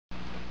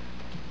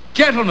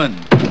Gentlemen,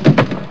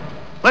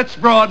 let's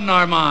broaden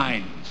our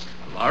minds.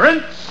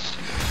 Lawrence?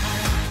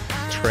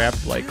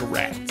 Trapped like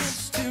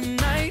rats. Do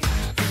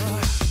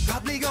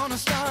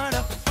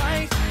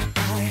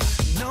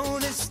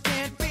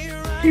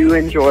you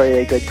enjoy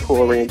a good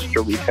Cool Ranch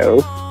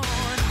Dorito?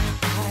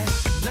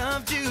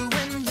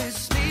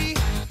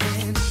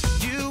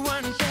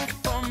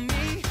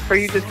 Are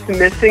you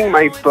dismissing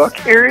my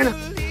book, Aaron?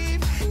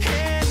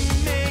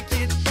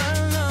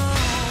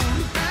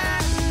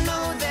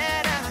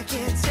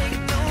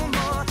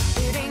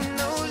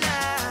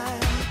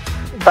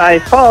 By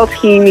fault,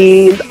 he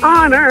means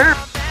honor.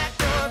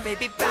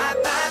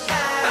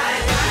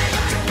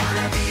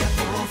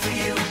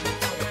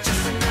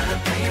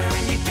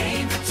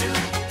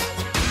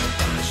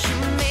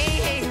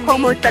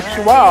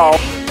 Homosexual.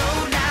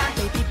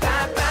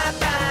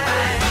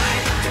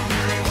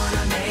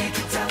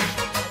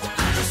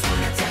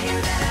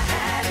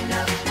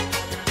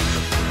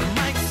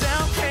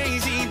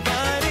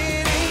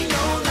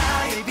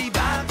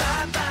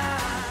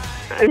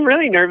 I'm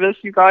really nervous,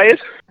 you guys.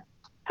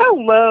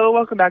 Hello,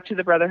 welcome back to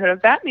the Brotherhood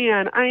of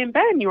Batman. I am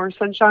Ben, your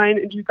sunshine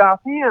into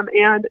Gotham,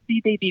 and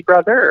the baby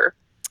brother.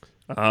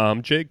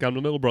 I'm Jake, I'm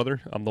the middle brother.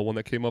 I'm the one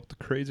that came up with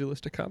the crazy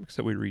list of comics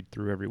that we read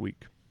through every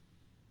week.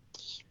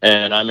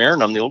 And I'm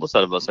Aaron. I'm the oldest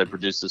out of us. I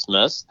produce this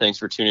mess. Thanks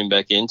for tuning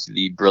back in to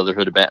the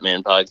Brotherhood of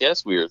Batman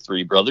podcast. We are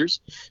three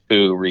brothers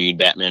who read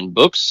Batman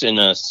books in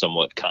a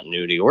somewhat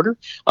continuity order,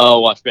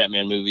 watch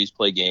Batman movies,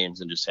 play games,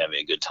 and just have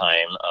a good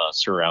time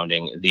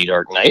surrounding The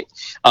Dark Knight.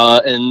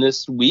 And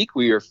this week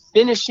we are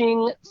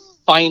finishing,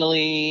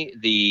 finally,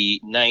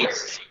 the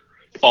Knight's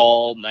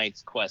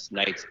Quest,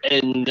 Knight's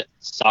End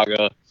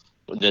saga.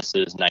 This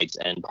is Knight's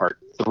End Part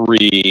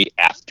 3,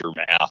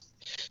 Aftermath.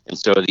 And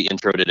so the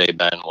intro today,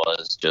 Ben,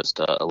 was just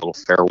a little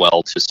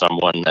farewell to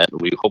someone that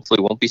we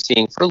hopefully won't be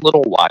seeing for a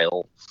little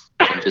while.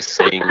 And just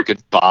saying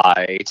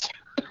goodbye.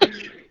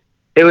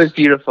 It was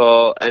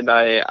beautiful, and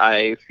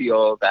I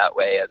feel that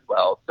way as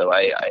well. So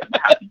I'm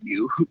happy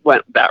you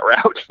went that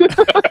route.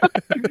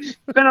 It's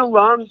been a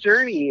long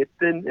journey.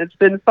 It's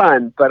been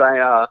fun, but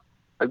I'm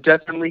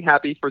definitely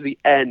happy for the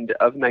end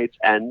of Knight's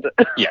End.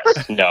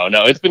 Yes, no,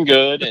 it's been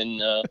good,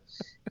 and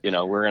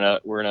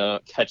we're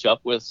gonna catch up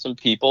with some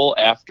people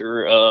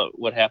after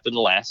what happened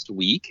last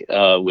week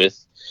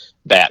with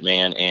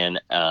Batman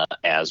and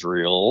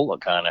Azrael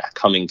kind of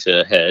coming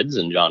to heads,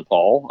 and John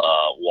Paul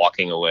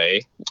walking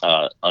away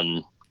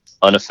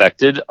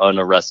unaffected,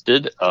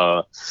 unarrested,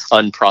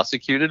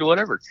 unprosecuted,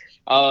 whatever.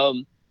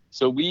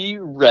 So we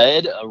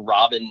read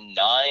Robin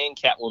 9,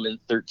 Catwoman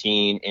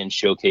 13, and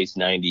Showcase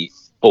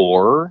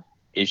 94.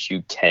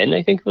 Issue 10,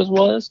 I think it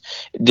was.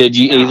 Did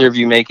either of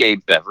you make a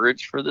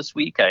beverage for this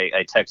week?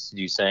 I texted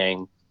you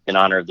saying, in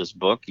honor of this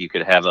book, you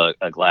could have a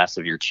glass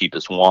of your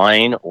cheapest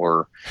wine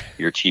or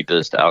your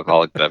cheapest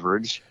alcoholic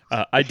beverage.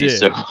 I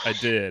did.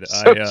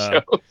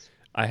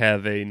 I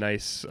have a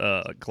nice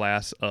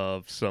glass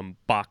of some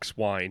box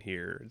wine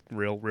here.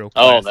 Real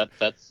classy.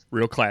 That's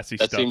real classy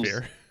stuff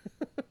here.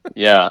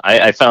 Yeah,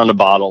 I found a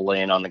bottle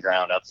laying on the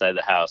ground outside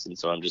the house, and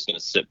so I'm just going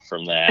to sip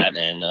from that.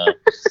 And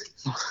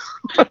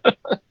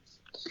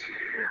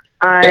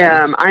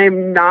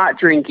I'm not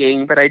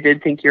drinking, but I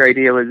did think your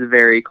idea was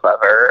very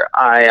clever.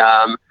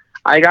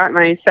 I got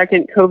my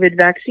second COVID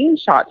vaccine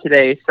shot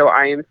today, so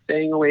I am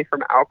staying away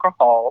from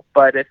alcohol.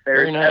 But if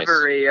there's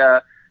ever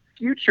a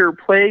future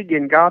plague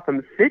in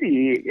Gotham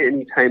City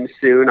anytime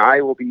soon,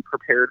 I will be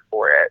prepared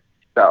for it.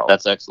 So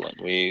that's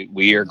excellent.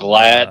 We are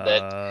glad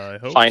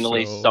that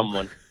finally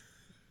someone.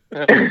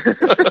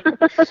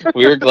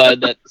 We're glad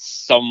that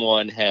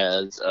someone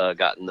has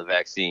gotten the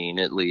vaccine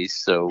at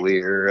least. So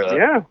you're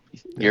the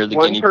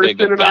one guinea person pig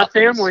of in our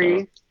Gotham,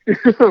 family.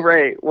 So.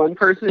 Right, one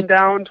person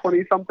down,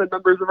 20-something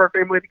members of our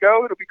family to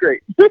go. It'll be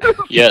great.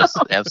 Yes,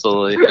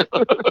 absolutely.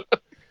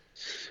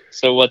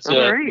 So what's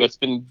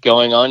been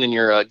going on in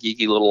your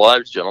geeky little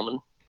lives, gentlemen?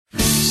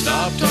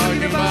 Stop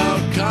talking about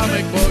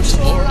comic books,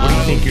 or what do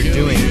you think you're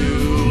doing,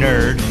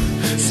 nerd?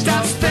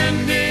 Stop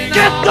spending.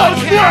 Get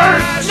those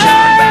words,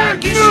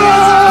 nerd!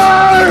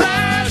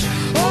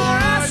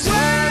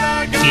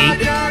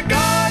 Geek. You're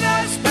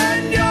gonna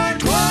spend your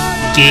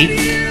 20 Geek.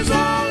 years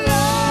alone.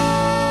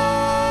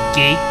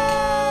 Geek.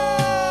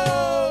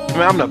 I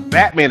mean, I'm the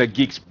Batman of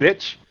geeks,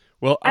 bitch.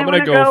 Well, I'm going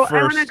to go first.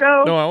 I want to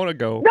go. No, I want to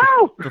go.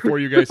 No! Before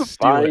you guys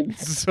steal Fine.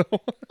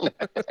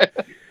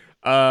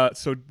 it.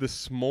 So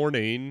this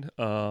morning,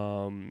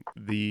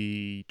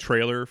 the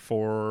trailer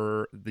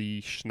for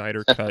the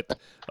Snyder cut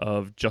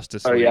of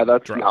Justice League. Oh yeah,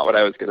 that's dropped. not what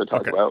I was going to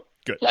talk about.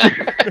 Good.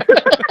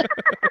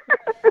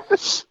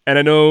 And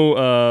I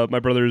know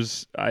my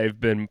brothers, I've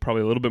been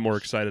probably a little bit more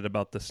excited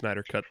about the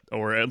Snyder cut,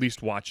 or at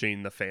least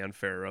watching the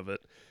fanfare of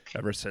it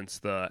ever since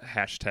the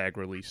hashtag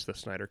release, the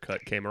Snyder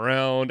cut came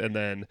around, and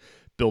then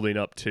building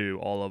up to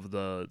all of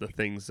the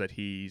things that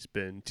he's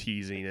been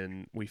teasing,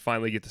 and we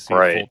finally get to see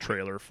a full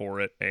trailer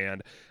for it.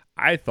 And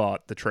I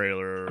thought the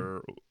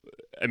trailer,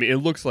 I mean, it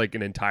looks like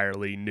an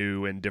entirely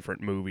new and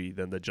different movie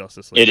than the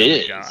Justice League that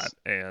we got,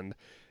 and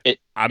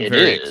I'm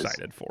very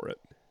excited for it.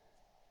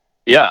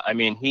 Yeah, I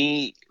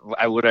mean,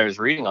 what I was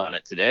reading on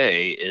it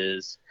today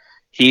is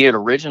he had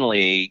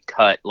originally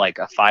cut like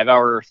a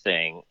 5-hour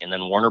thing, and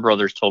then Warner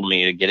Brothers told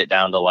me to get it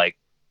down to like,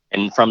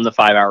 and from the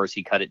 5 hours,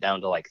 he cut it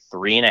down to like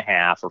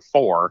 3.5 or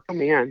 4. Oh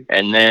man!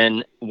 And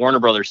then Warner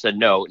Brothers said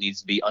no, it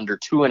needs to be under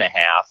 2.5.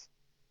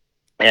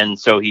 And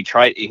so he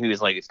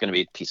was like, it's going to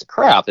be a piece of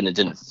crap, and it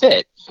didn't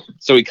fit.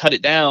 So he cut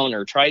it down,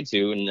 or tried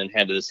to, and then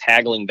had this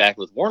haggling back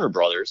with Warner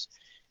Brothers.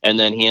 And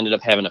then he ended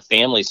up having a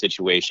family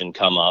situation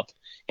come up,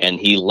 and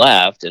he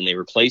left, and they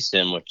replaced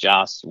him with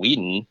Joss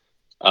Whedon.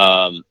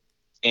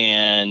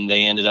 And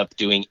they ended up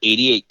doing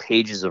 88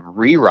 pages of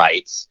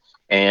rewrites,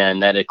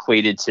 and that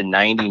equated to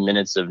 90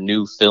 minutes of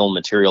new film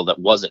material that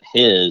wasn't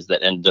his,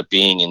 that ended up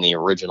being in the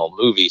original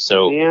movie.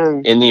 So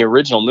in the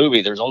original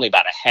movie, there's only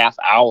about a half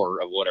hour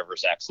of whatever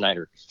Zack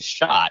Snyder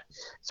shot.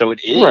 So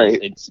it is, Right.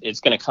 it's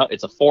going to come,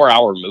 it's a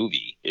 4-hour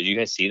movie. Did you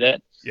guys see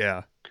that?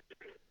 Yeah.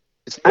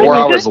 It's 4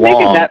 hours just make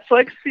long. a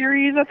Netflix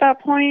series at that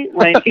point,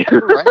 like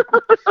Right?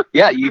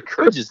 Yeah, you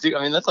could just do,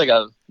 I mean, that's like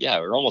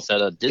we're almost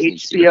at a Disney HBO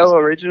series.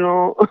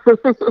 original.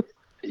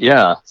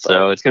 Yeah,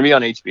 so it's going to be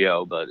on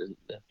HBO, but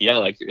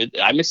yeah,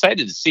 I'm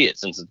excited to see it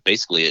since it's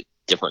basically a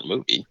different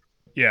movie.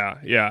 Yeah.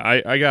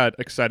 I got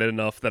excited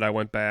enough that I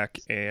went back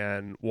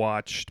and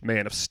watched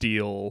Man of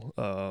Steel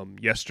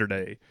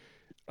yesterday,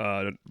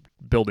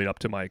 building up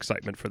to my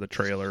excitement for the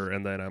trailer,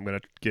 and then I'm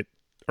gonna get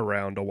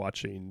around to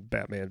watching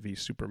Batman v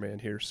Superman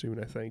here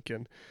soon, I think.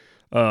 And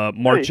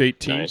March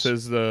 18th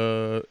is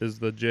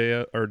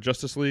the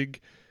Justice League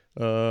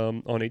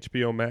on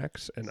HBO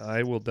Max, and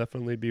I will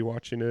definitely be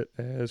watching it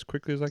as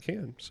quickly as I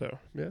can. So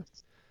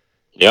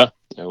Yeah,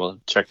 we'll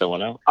check that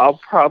one out. I'll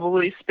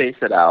probably space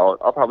it out.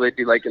 I'll probably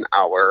do like an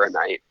hour a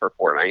night for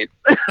 4 nights.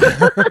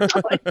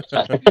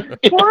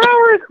 4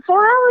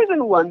 hours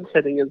in one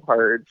sitting is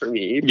hard for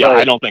me. Yeah, but...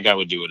 I don't think I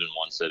would do it in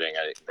one sitting.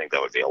 I think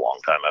that would be a long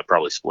time. I'd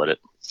probably split it.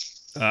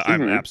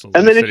 I'm absolutely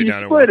And then if sitting you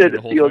down and split watching it,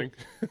 the whole feels-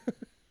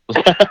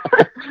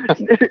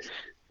 thing.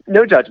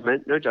 No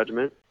judgment.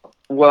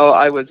 Well,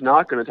 I was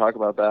not going to talk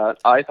about that.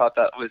 I thought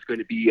that was going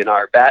to be in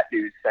our Bat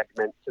News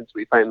segment since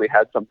we finally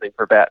had something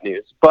for Bat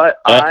News. But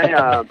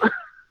I'm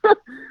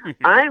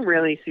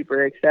really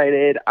super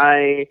excited.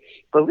 I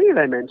believe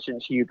I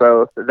mentioned to you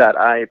both that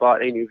I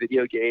bought a new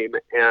video game,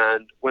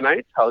 and when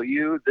I tell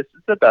you this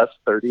is the best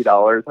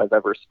 $30 I've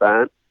ever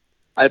spent,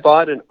 I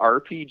bought an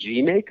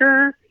RPG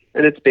Maker,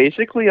 and it's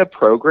basically a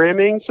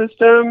programming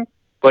system,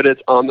 but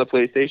it's on the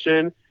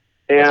PlayStation.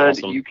 And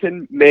awesome. You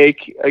can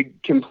make a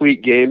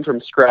complete game from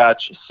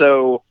scratch.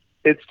 So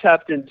it's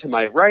tapped into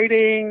my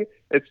writing.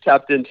 It's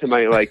tapped into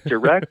my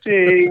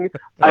directing.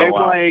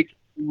 I'm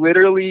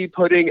literally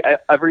putting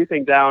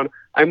everything down.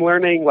 I'm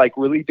learning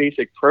really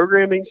basic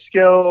programming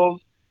skills.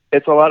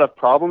 It's a lot of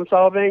problem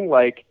solving.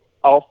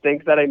 I'll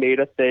think that I made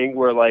a thing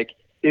where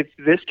if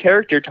this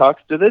character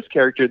talks to this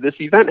character,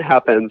 this event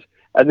happens,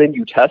 and then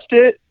you test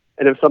it.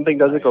 And if something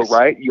doesn't go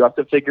right, you have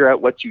to figure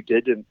out what you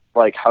did and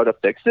how to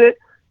fix it.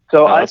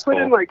 So I put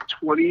in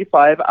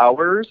 25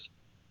 hours,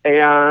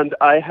 and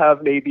I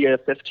have maybe a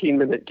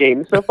 15-minute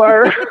game so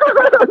far.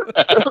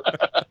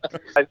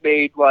 I've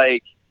made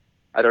I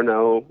don't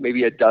know,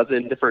 maybe a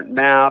dozen different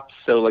maps.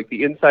 So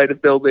the inside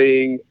of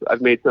buildings. I've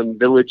made some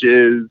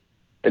villages.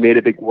 I made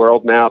a big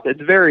world map.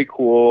 It's very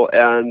cool,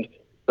 and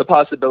the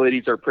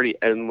possibilities are pretty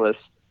endless.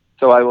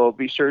 So I will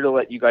be sure to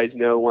let you guys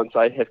know once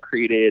I have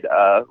created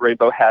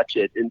Rainbow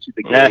Hatchet into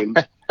the game.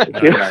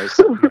 Nice.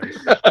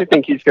 I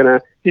think he's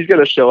gonna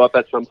show up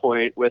at some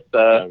point with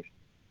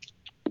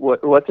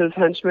what's his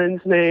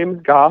henchman's name?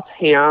 Goth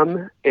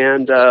Ham,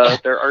 and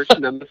their arch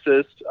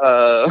nemesis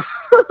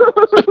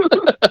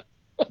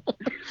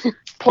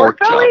Pork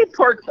Belly.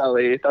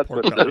 That's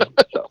what it is.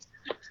 So,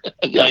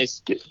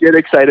 nice. Get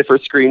excited for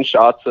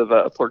screenshots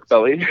of Pork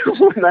Belly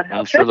when that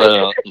happens.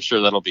 I'm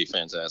sure that'll be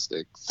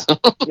fantastic.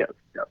 Yeah.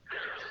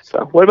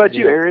 So, what about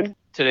you, Aaron?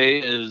 Today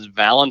is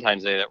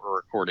Valentine's Day that we're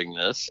recording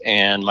this,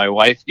 and my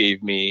wife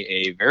gave me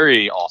a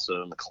very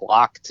awesome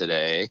clock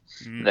today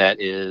that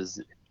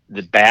is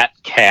the Bat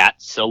Cat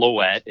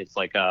silhouette. It's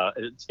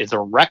it's a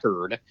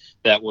record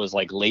that was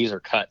laser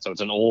cut, so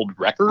it's an old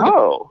record.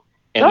 Oh.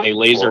 And they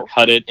laser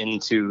cut it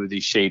into the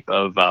shape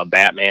of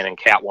Batman and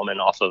Catwoman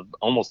off of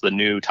almost the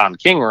new Tom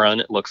King run,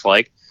 it looks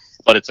like.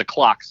 But it's a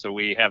clock, so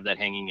we have that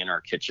hanging in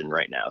our kitchen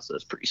right now, so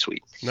it's pretty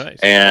sweet. Nice.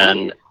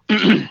 And,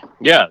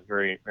 yeah,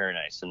 very, very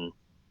nice. And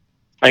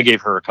I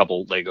gave her a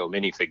couple Lego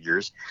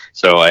minifigures,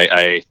 so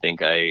I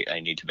think I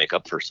need to make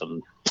up for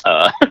some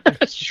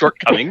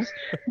shortcomings.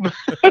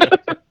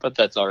 But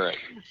that's all right.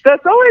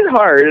 That's always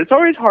hard. It's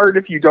always hard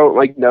if you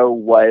don't know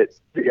what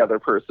the other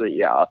person.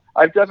 Yeah,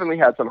 I've definitely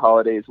had some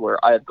holidays where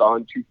I have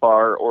gone too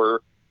far,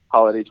 or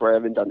holidays where I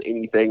haven't done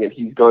anything and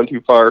he's gone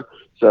too far.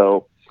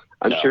 So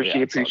I'm sure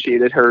she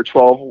appreciated her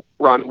 12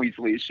 Ron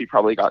Weasleys she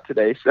probably got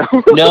today. So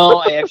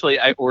no,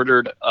 I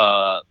ordered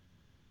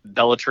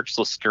Bellatrix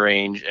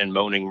Lestrange and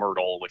Moaning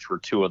Myrtle, which were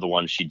two of the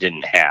ones she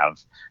didn't have,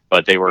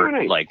 but they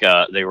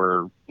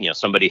were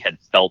somebody had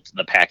felt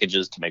the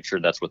packages to make sure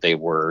that's what they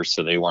were,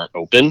 so they weren't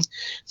open.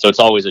 So it's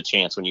always a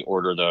chance when you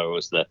order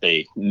those that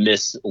they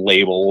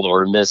mislabeled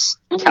or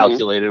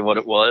miscalculated what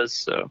it was.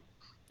 So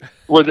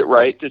was it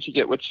right? Did she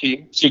get what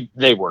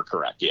they were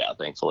correct, yeah,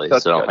 thankfully.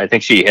 That's so good. I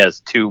think she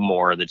has two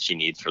more that she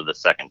needs for the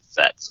second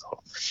set, so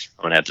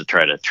I'm gonna have to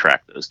try to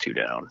track those two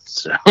down.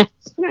 So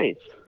nice.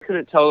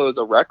 Couldn't tell it was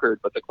a record,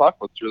 but the clock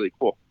looks really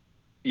cool.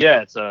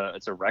 Yeah, it's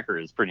a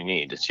record. It's pretty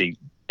neat.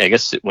 I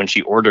guess when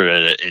she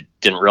ordered it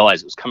didn't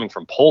realize it was coming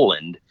from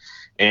Poland,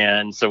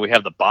 and so we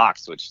have the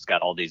box, which has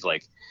got all these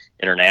like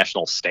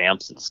international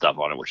stamps and stuff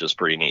on it, which is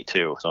pretty neat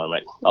too. So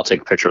I'll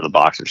take a picture of the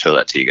box and show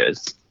that to you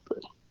guys.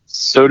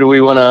 So do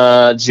we want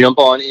to jump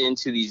on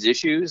into these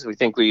issues? We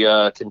think we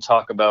can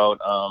talk about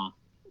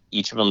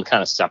each of them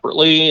kind of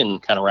separately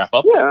and kind of wrap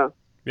up.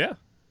 Yeah,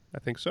 I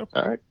think so.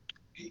 All right.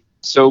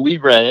 So we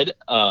read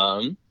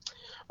Robin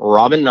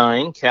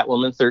 9,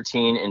 Catwoman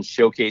 13, and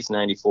Showcase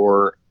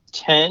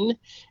 94-10.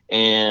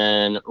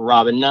 And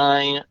Robin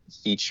 9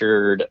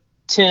 featured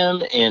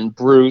Tim and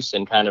Bruce,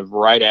 and kind of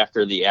right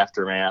after the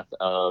aftermath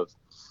of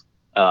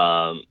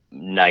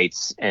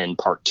Nights and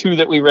Part 2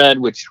 that we read,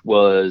 which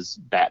was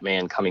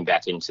Batman coming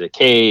back into the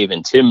cave,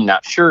 and Tim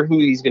not sure who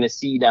he's going to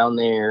see down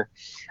there.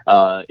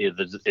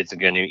 It's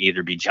going to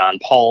either be John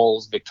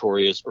Paul's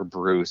Victorious or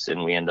Bruce,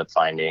 and we end up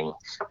finding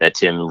that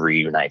Tim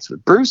reunites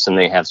with Bruce, and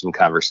they have some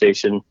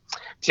conversation.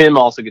 Tim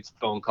also gets a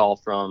phone call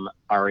from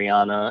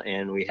Ariana,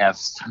 and we have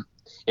some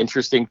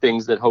interesting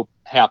things that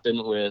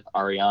happen with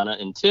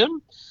Ariana and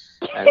Tim,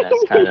 and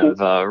that's kind of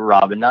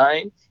Robin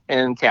 9.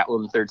 And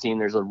Catwoman 13,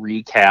 there's a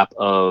recap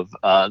of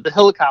the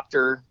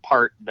helicopter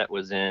part that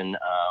was in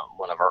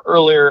one of our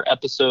earlier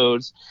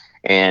episodes.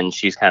 And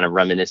she's kind of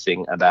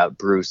reminiscing about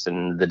Bruce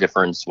and the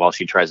difference while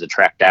she tries to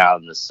track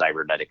down the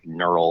cybernetic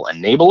neural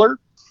enabler.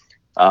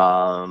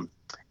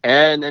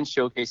 And then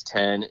Showcase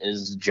 10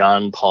 is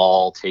John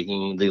Paul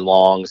taking the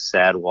long,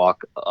 sad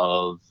walk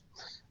of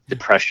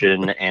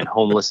depression and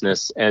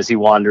homelessness as he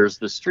wanders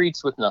the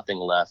streets with nothing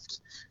left.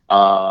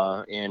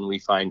 And we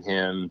find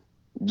him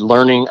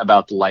learning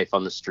about the life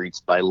on the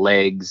streets by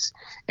Legs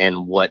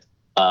and what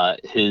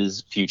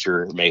his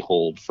future may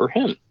hold for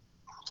him.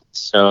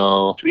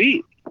 So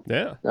sweet.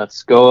 Yeah.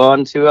 Let's go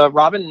on to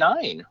Robin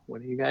 9.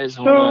 What do you guys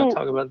want to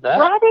talk about that?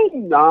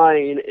 Robin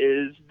 9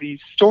 is the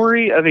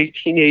story of a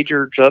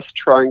teenager just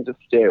trying to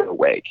stay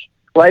awake.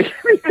 Like,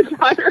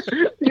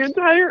 the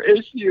entire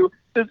issue,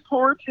 this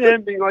poor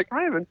Tim being like,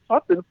 I haven't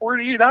slept in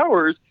 48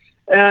 hours.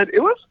 And it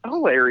was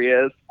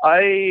hilarious.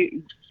 I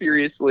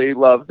seriously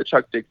love the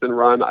Chuck Dixon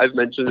run. I've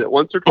mentioned it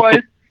once or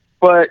twice.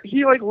 But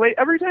he,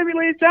 every time he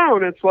lays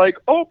down, it's like,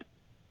 oh,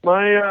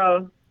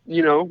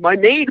 my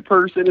maid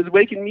person is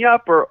waking me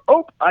up, or,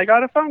 oh, I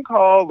got a phone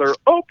call, or,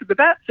 oh, the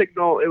bat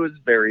signal. It was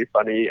very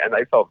funny, and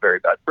I felt very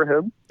bad for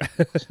him.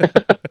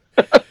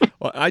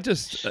 Well,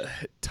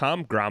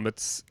 Tom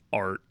Grommett's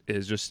art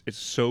is it's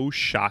so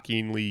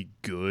shockingly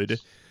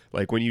good.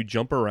 Like, when you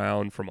jump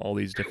around from all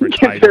these different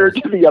titles. Compared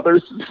to the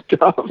other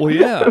stuff. Well,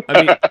 yeah.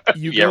 I mean,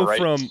 you go right.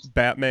 from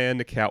Batman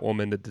to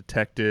Catwoman to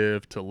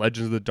Detective to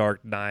Legends of the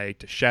Dark Knight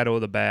to Shadow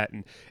of the Bat,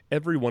 and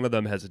every one of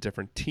them has a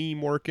different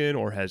team working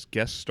or has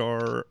guest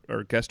star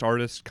or guest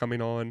artists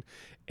coming on,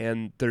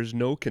 and there's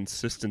no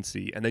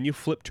consistency. And then you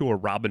flip to a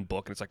Robin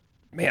book, and it's like,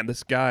 man,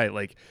 this guy,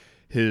 like,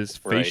 his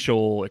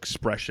facial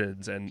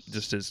expressions and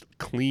just his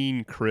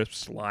clean,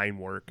 crisp line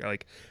work.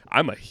 Like,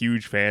 I'm a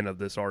huge fan of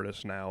this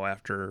artist now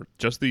after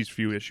just these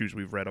few issues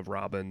we've read of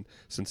Robin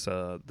since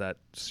that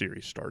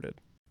series started.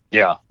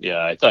 Yeah,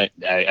 I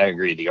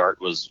agree. The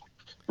art was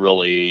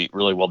really,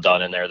 really well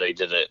done in there. They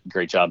did a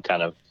great job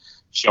kind of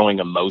showing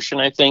emotion,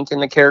 I think,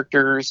 in the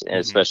characters, and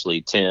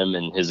especially Tim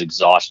and his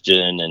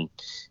exhaustion and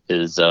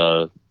his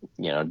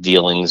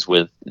dealings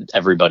with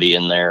everybody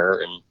in there.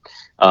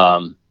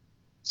 And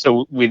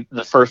so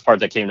the first part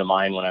that came to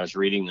mind when I was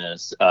reading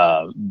this,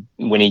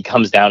 when he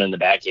comes down in the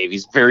Batcave,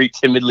 he's very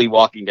timidly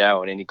walking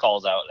down, and he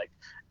calls out, like,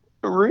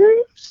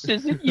 Bruce,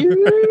 is it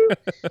you?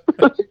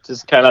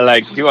 Just kind of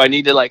like, do I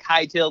need to, like,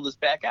 hightail this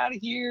back out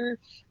of here?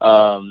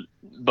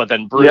 But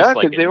then Bruce,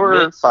 because they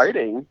were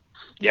fighting.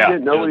 Yeah. He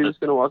didn't know what he was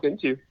going to walk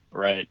into.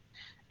 Right.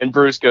 And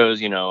Bruce goes,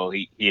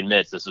 he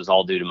admits this is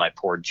all due to my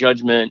poor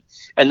judgment.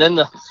 And then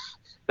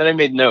then I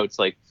made notes,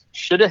 like,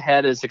 should have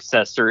had a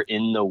successor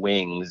in the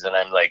wings. And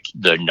I'm like,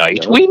 the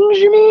Nightwings,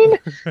 you mean?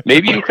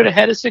 Maybe you could have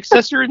had a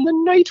successor in the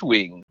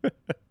Nightwing.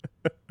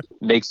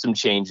 Make some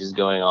changes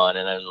going on.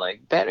 And I'm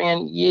like,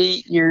 Batman,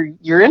 your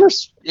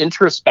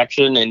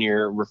introspection and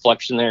your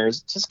reflection there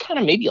is just kind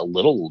of maybe a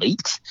little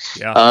late.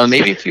 Yeah.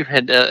 Maybe if you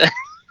had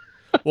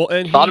well,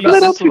 and thought about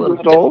this a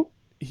little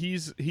bit.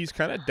 He's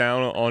kind of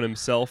down on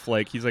himself.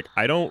 Like, he's like,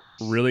 I don't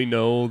really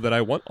know that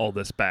I want all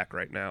this back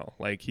right now.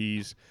 Like,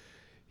 he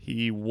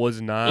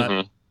was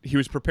not... He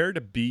was prepared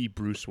to be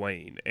Bruce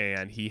Wayne,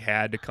 and he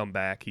had to come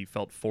back. He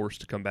felt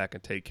forced to come back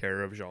and take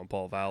care of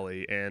Jean-Paul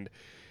Valley, and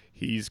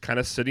he's kind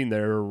of sitting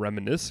there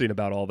reminiscing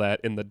about all that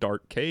in the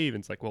dark cave,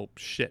 and it's like, well,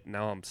 shit,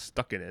 now I'm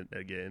stuck in it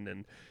again.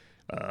 And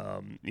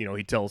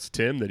he tells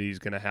Tim that he's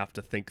going to have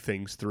to think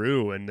things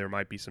through, and there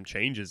might be some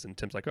changes. And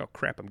Tim's like, oh,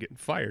 crap, I'm getting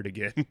fired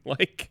again.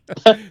 Like,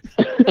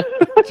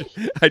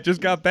 I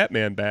just got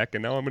Batman back,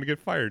 and now I'm going to get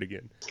fired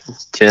again.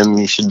 Tim,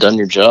 you should have done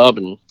your job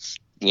and,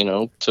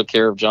 took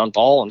care of John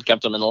Paul and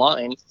kept him in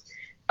line.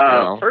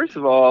 First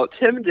of all,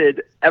 Tim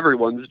did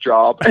everyone's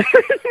job,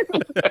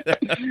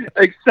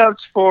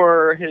 except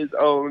for his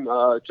own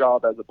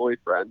job as a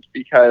boyfriend,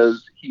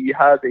 because he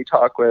has a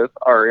talk with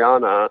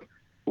Ariana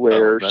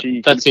where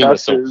that scene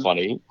was so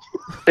funny.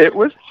 It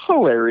was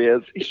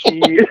hilarious.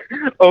 She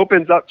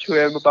opens up to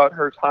him about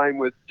her time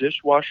with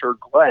dishwasher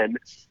Glenn,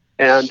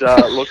 and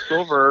looks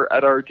over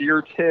at our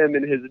dear Tim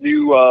in his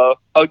new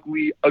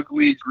ugly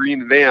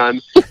green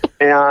van,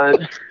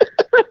 and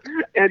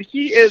and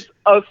he is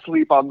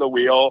asleep on the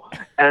wheel,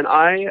 and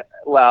I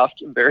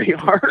laughed very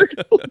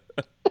hard.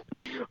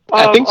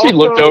 I think she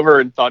looked over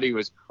and thought he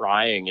was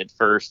crying at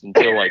first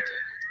until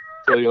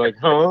you're like,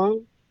 huh?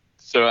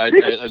 So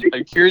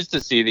I'm curious to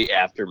see the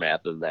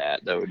aftermath of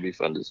that. That would be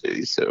fun to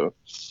see. So,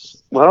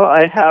 well,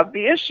 I have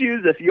the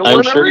issues if you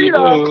want to read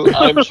them.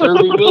 I'm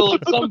sure we will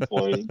at some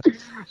point.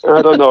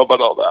 I don't know about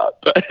all that,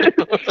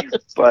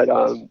 but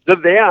the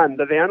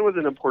van was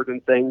an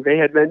important thing. They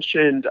had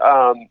mentioned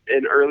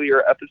in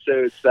earlier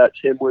episodes that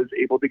Tim was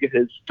able to get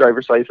his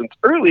driver's license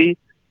early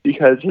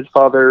because his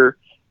father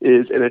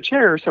is in a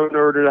chair. So in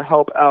order to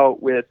help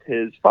out with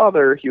his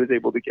father, he was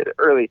able to get it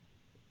early.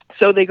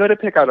 So they go to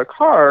pick out a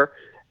car.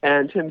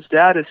 And Tim's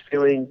dad is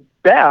feeling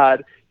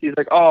bad. He's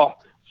like, oh,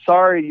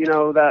 sorry,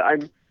 that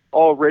I'm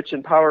all rich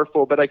and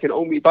powerful, but I can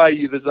only buy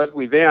you this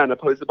ugly van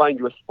opposed to buying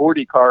you a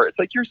sporty car. It's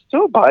like, you're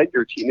still buying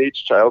your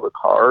teenage child a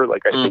car.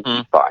 Like, I think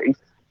he's fine.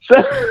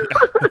 So,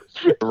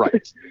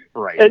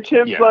 right. And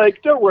Tim's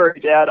like, don't worry,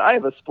 Dad. I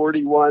have a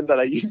sporty one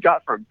that I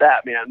got from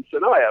Batman. So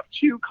now I have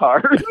 2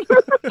 cars.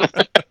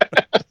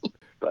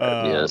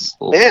 Yes,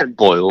 and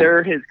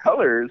they're his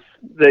colors.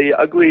 The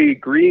ugly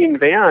green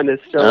van is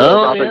still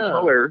a Robin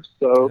color,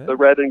 so the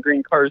red and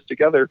green cars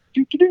together.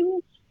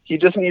 Doo-doo-doo. He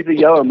just needs a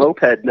yellow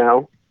moped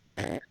now.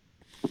 I'm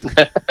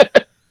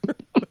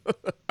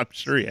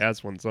sure he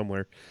has one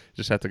somewhere.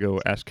 Just have to go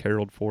ask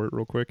Harold for it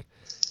real quick.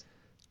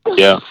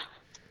 Yeah.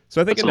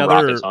 So I think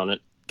another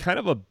kind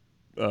of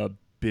a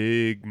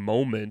big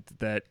moment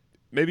that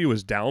maybe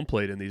was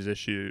downplayed in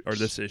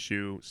this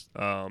issue.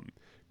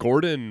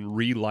 Gordon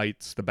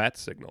relights the bat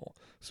signal.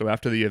 So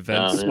after the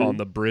events on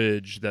the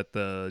bridge that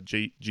the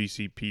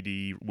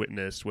GCPD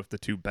witnessed with the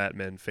 2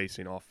 Batmen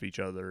facing off each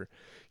other,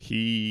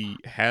 he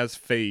has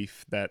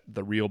faith that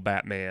the real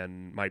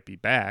Batman might be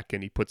back,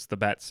 and he puts the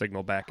bat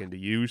signal back into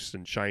use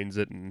and shines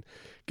it and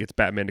gets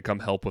Batman to come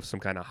help with some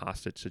kind of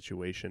hostage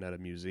situation at a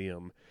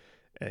museum.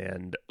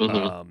 And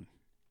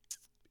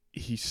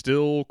he's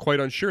still quite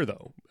unsure,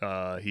 though.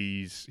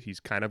 He's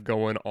kind of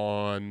going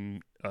on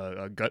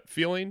a gut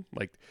feeling,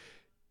 like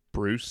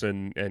Bruce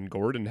and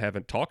Gordon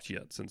haven't talked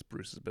yet since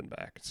Bruce has been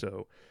back.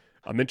 So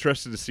I'm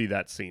interested to see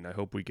that scene. I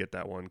hope we get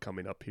that one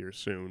coming up here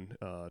soon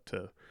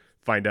to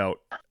find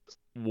out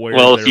where.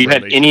 Well, if you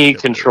had any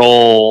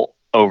control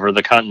over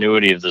the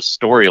continuity of the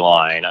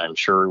storyline, I'm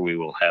sure we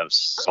will have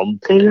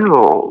something. I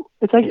know.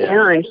 It's like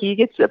Aaron, he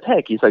gets a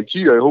pick. He's like,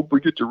 gee, I hope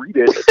we get to read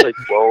it. It's like,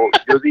 well,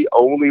 you're the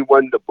only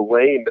one to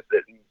blame if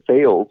it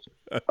fails.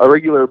 A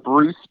regular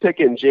Bruce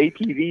picking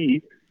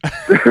JPV.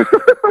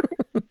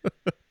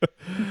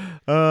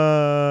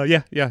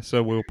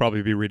 So we'll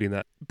probably be reading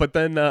that. But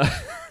then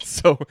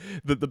so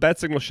the bat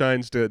signal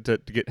shines to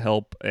get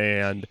help,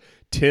 and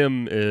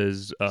Tim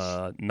is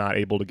not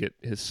able to get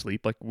his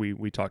sleep like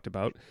we talked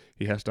about.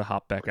 He has to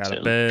hop back out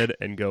of bed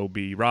and go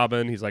be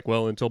Robin. He's like,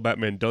 well, until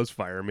Batman does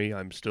fire me,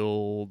 I'm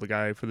still the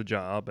guy for the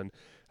job, and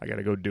I got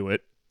to go do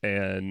it.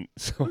 And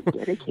so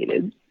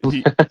dedicated.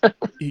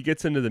 He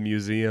gets into the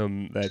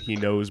museum that he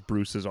knows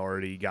Bruce has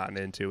already gotten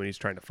into, and he's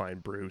trying to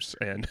find Bruce.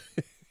 And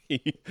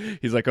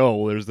he's like, oh,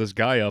 well, there's this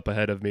guy up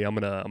ahead of me. I'm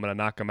gonna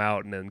knock him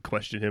out and then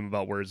question him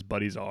about where his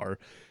buddies are.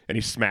 And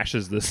he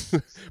smashes this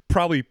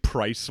probably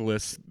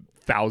priceless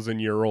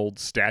 1,000-year-old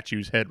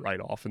statue's head right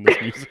off in this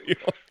museum.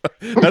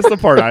 That's the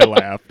part I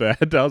laughed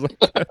at. I was like,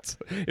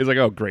 he's like,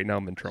 oh, great, now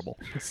I'm in trouble.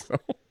 So.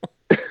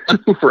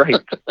 Right.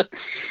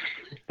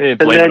 They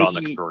blame it on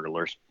the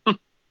burglars.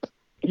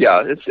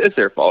 Yeah, it's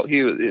their fault.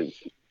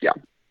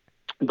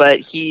 But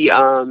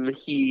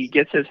he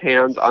gets his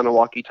hands on a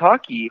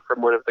walkie-talkie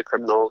from one of the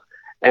criminals,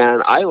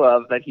 and I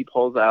love that he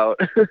pulls out,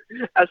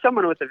 as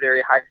someone with a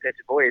very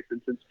high-pitched voice,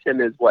 and since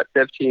Tim is,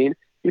 15,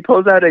 he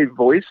pulls out a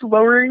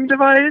voice-lowering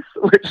device,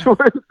 which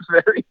was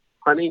very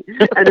funny,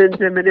 and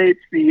intimidates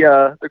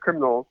the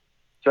criminals.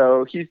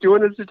 So he's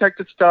doing his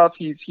detective stuff.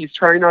 He's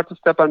trying not to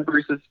step on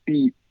Bruce's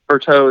feet or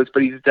toes,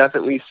 but he's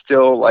definitely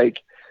still,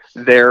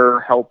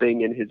 there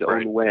helping in his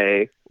own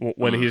way.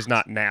 When he's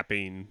not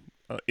napping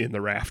in the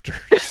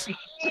rafters.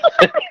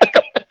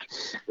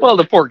 Well,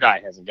 the poor guy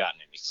hasn't gotten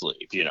any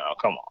sleep,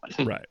 come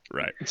on.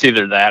 Right. It's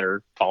either that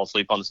or fall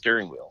asleep on the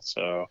steering wheel.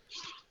 So,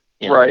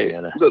 right. You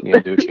gotta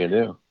do what you gotta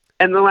do.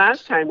 And the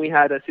last time we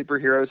had a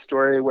superhero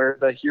story where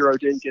the hero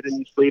didn't get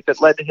any sleep,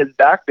 it led to his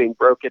back being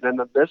broken and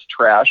then this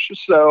trash.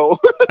 So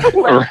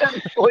let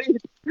him sleep.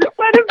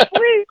 Let him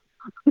sleep.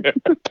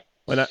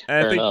 And I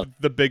think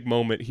the big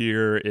moment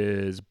here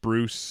is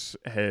Bruce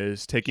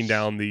has taken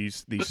down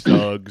these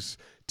thugs.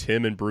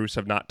 Tim and Bruce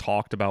have not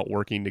talked about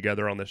working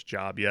together on this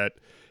job yet.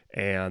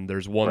 And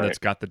there's one that's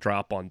got the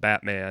drop on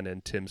Batman,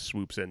 and Tim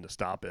swoops in to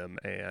stop him.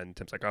 And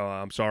Tim's like, "Oh,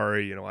 I'm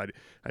sorry. I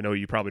know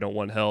you probably don't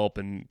want help."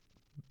 And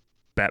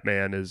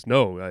Batman is,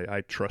 "No, I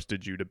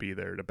trusted you to be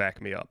there to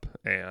back me up."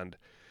 And,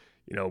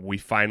 we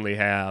finally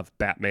have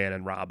Batman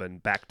and Robin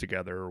back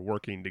together,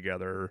 working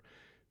together.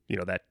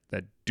 That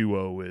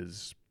duo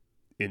is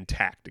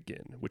intact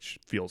again, which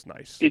feels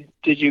nice. Did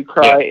you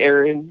cry,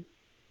 Aaron?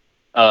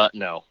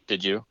 No.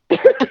 Did you?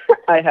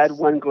 I had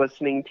one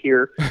glistening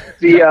tear.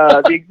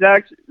 The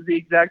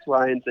exact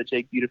lines that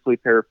Jake beautifully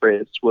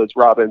paraphrased was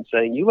Robin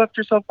saying, "You left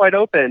yourself wide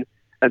open,"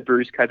 and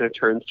Bruce kind of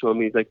turns to him.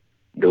 He's like,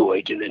 "No,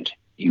 I didn't.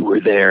 You were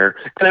there."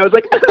 And I was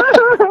like,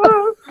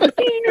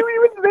 he knew he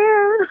was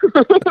there.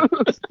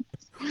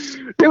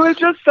 It was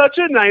just such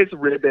a nice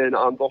ribbon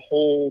on the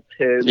whole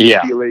Tim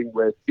dealing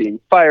with being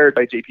fired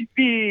by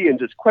JPV and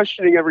just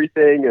questioning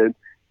everything. And,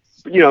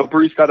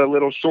 Bruce got a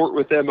little short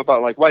with him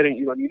about like, "Why didn't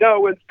you let me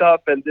know?" and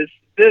stuff. And this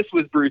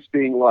was Bruce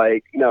being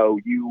like, "No,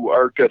 you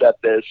are good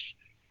at this.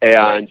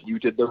 And you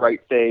did the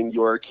right thing.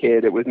 You're a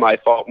kid. It was my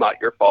fault, not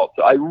your fault."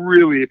 So I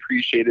really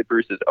appreciated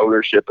Bruce's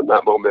ownership in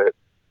that moment.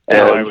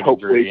 And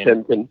hopefully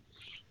Tim can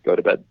go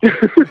to bed.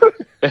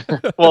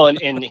 Well,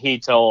 and he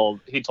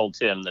told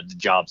Tim that the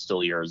job's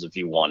still yours if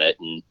you want it.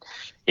 And,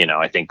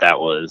 I think that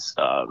was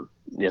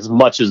as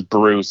much as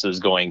Bruce is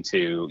going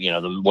to,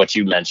 what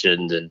you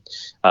mentioned. And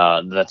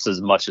that's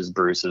as much as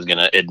Bruce is going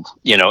to,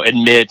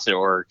 admit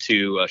or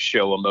to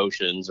show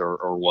emotions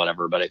or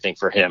whatever. But I think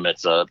for him,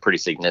 it's a pretty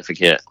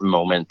significant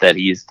moment that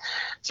he's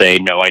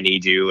saying, "No, I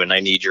need you and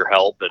I need your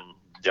help and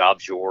the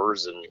job's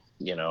yours." And,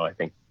 I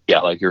think,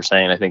 like you're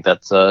saying, I think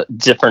that's a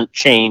different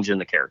change in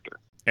the character.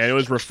 And it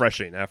was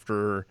refreshing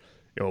after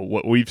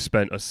what we've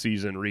spent a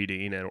season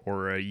reading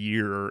or a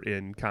year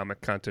in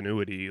comic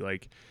continuity.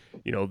 Like,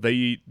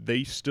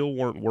 they still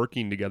weren't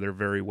working together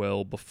very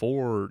well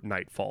before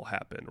Nightfall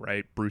happened,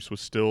 right? Bruce was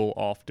still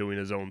off doing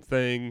his own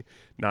thing,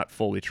 not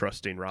fully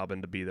trusting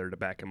Robin to be there to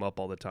back him up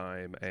all the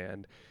time,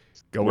 and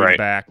going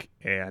back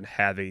and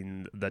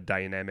having the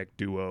dynamic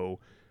duo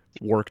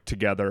work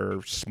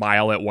together,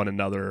 smile at one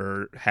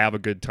another, have a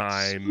good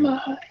time,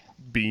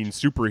 being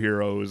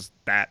superheroes.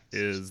 That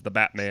is the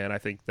Batman I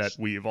think that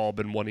we've all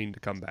been wanting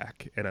to come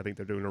back, and I think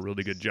they're doing a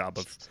really good job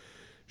of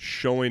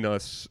showing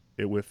us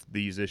it with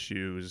these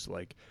issues.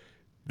 Like,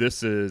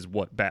 this is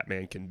what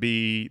Batman can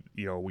be.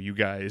 You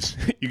guys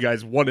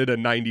wanted a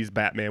 90s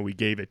Batman, we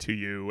gave it to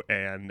you,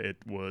 and it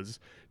was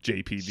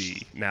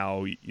JPV.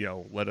 Now,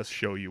 let us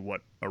show you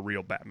what a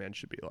real Batman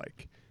should be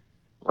like.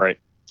 Right.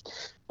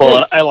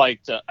 Well, I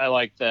liked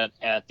that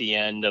at the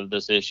end of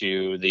this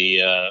issue,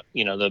 the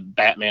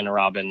Batman and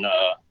Robin,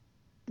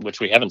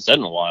 which we haven't said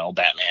in a while,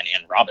 Batman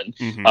and Robin,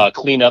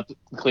 clean up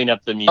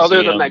the museum.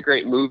 Other than that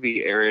great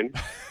movie, Aaron.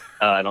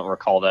 I don't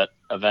recall that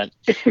event.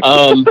 We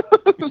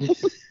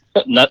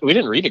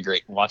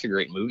didn't watch a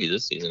great movie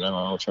this season. I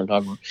don't know what you're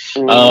talking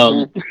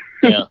about.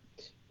 Yeah.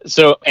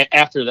 So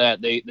after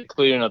that, they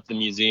clean up the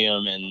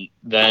museum, and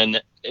then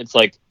it's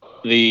like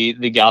the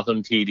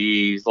Gotham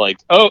PD's like,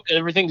 "Oh,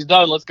 everything's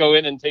done. Let's go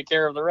in and take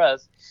care of the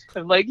rest."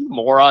 And like,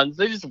 morons,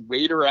 they just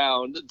wait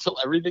around until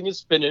everything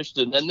is finished,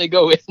 and then they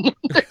go in.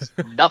 There's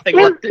nothing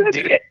left to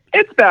do.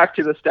 It's back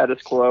to the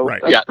status quo.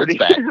 Right. Yeah, it's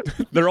back.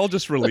 They're all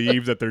just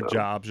relieved that their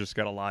jobs just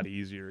got a lot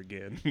easier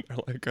again. They're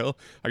like, "Oh,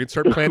 I can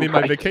start planning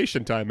my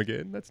vacation time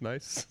again. That's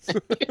nice."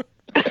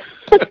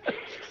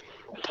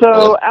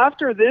 So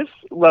after this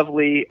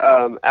lovely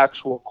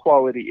actual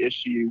quality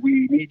issue,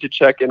 we need to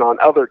check in on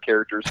other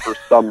characters for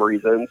some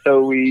reason.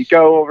 So we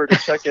go over to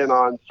check in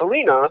on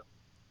Selina.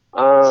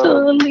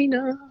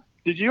 Selina.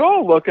 Did you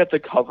all look at the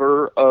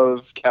cover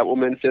of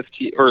Catwoman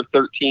 15 or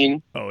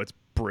 13? Oh, it's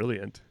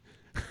brilliant.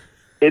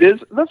 It is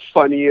the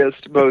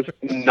funniest, most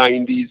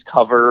 90s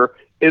cover.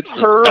 It's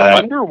her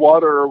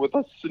underwater with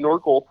a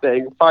snorkel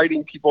thing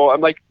fighting people.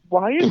 I'm like,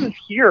 why is this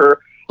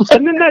here?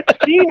 And then that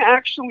scene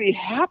actually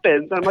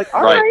happens. I'm like,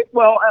 all right,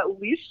 well, at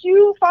least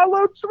you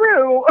followed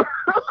through.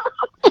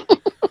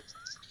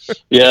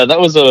 Yeah,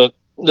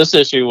 this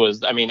issue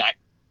was,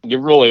 you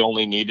really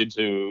only needed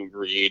to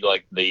read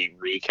like the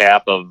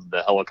recap of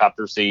the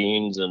helicopter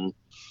scenes, and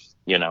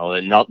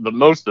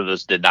most of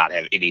this did not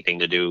have anything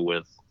to do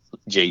with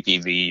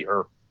JPV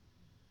or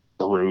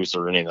Bruce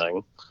or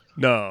anything.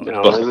 No,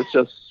 it was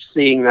just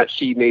seeing that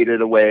she made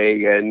it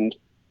away, and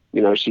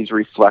she's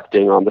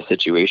reflecting on the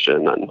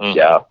situation, and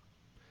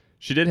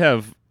she did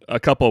have a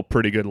couple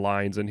pretty good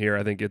lines in here.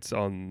 I think it's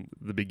on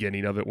the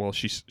beginning of it. Well,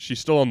 she's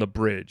still on the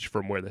bridge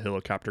from where the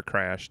helicopter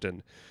crashed,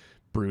 and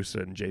Bruce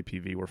and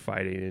JPV were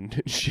fighting,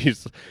 and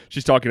she's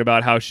talking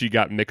about how she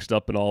got mixed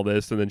up in all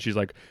this, and then she's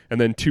like,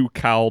 and then two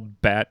cowled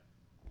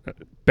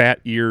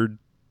bat-eared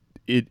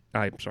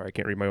I'm sorry, I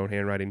can't read my own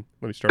handwriting.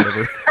 Let me start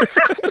over.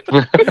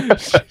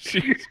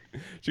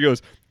 she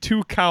goes,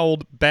 2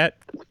 cowled,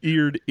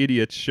 bat-eared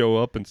idiots show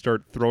up and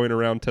start throwing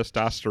around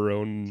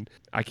testosterone.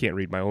 I can't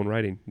read my own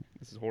writing.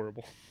 This is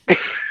horrible.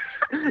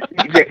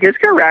 His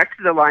correct.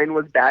 The line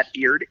was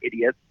bat-eared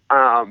idiots.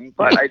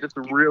 But I just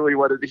really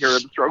wanted to hear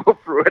him struggle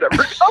through it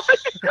every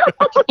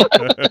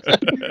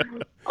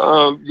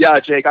time. Yeah,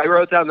 Jake, I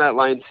wrote down that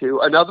line too.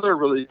 Another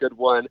really good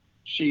one.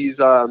 She's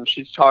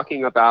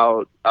talking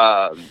about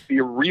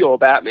the real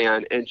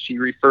Batman, and she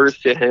refers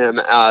to him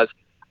as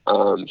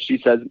she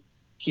says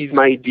he's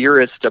my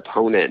dearest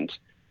opponent.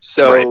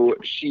 So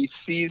she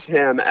sees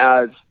him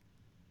as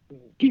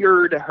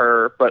dear to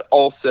her, but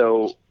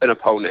also an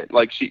opponent.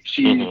 Like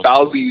she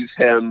values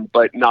him,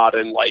 but not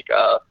in like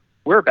a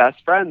we're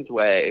best friends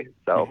way.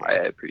 So I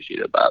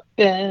appreciated that.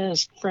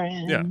 Best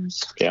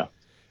friends. Yeah.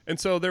 And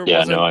so there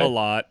wasn't a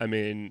lot. I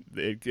mean,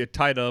 it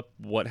tied up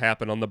what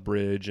happened on the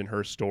bridge and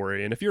her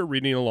story. And if you're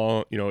reading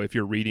along, if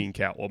you're reading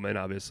Catwoman,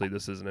 obviously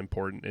this is an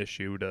important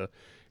issue to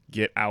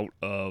get out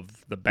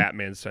of the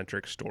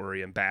Batman-centric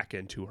story and back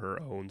into her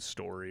own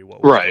story,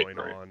 what was going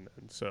on.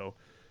 And so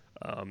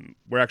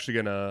we're actually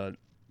going to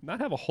not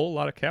have a whole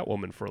lot of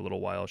Catwoman for a little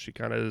while. She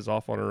kind of is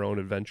off on her own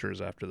adventures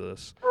after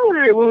this. All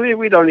right, well,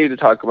 we don't need to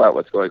talk about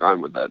what's going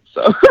on with that.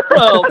 So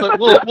well, but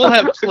we'll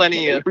have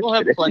plenty of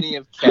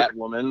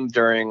Catwoman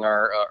during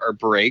our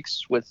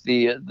breaks with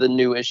the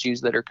new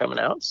issues that are coming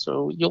out.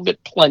 So you'll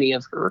get plenty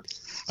of her.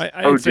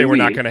 I would say we're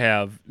not going to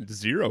have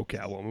zero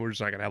Catwoman. We're just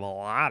not going to have a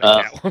lot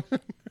of Catwoman.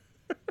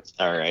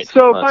 All right.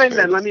 So fine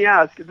then. Let me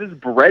ask: this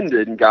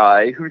Brendan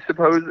guy who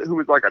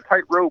was like a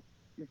tightrope.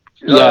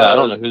 I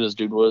don't know who this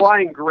dude was.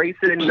 Flying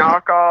Grayson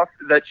knockoff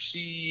that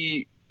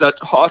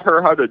taught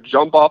her how to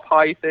jump off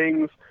high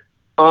things.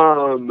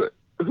 Who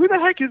the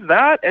heck is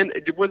that? And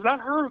was that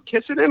her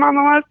kissing him on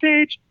the last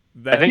page?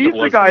 He's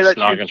the guy that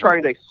she's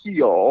trying to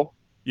heal.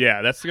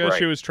 Yeah, that's the guy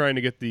she was trying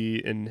to get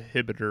the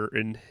inhibitor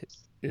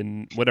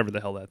in whatever the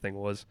hell that thing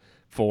was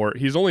for.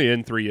 He's only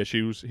in 3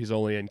 issues. He's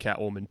only in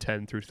Catwoman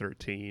 10 through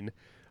 13.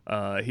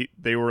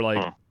 They were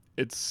like,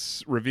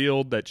 it's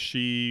revealed that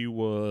she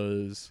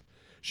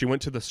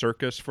went to the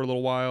circus for a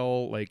little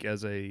while, like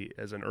as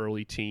an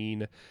early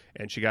teen,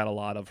 and she got a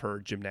lot of her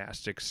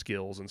gymnastic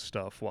skills and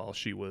stuff while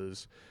she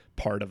was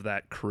part of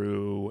that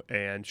crew,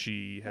 and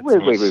she had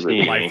some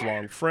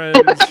lifelong friends.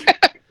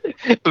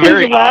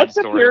 Very His last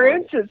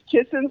appearance is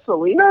kissing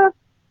Selina?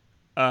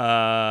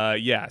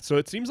 Yeah, so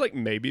it seems like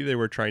maybe they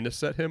were trying to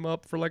set him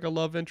up for like a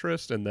love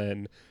interest, and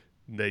then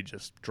they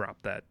just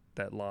dropped that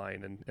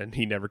line, and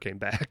he never came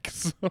back.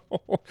 So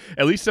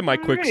at least in my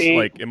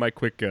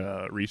quick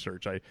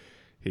research,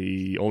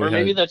 he only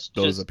maybe had that's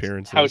those just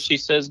appearances. How she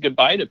says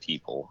goodbye to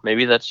people.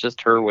 Maybe that's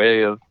just her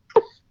way of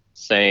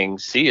saying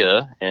see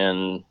ya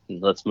and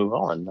let's move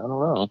on. I don't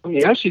know.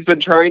 Yeah, she's been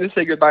trying to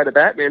say goodbye to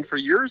Batman for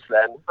years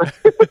then.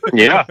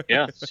 yeah.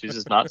 She's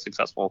just not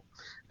successful.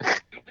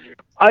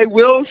 I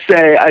will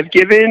say I've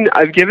given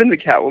the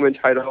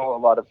Catwoman title a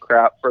lot of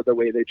crap for the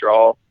way they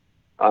draw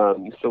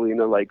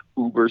Selina like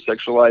uber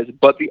sexualized,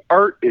 but the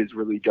art is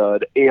really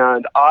good,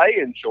 and I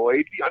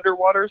enjoyed the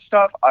underwater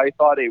stuff. I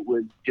thought it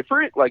was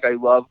different. Like, I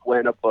love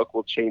when a book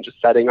will change a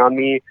setting on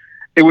me.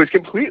 It was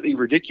completely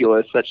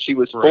ridiculous that she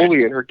was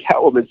fully in her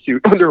Catwoman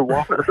suit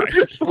underwater,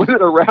 swimming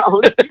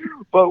around.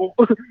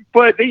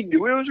 But they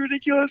knew it was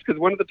ridiculous because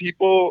one of the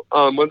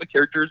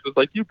characters was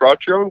like, "You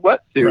brought your own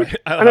wetsuit," right.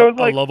 And I was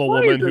like, "I love a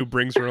woman who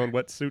brings her own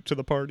wetsuit to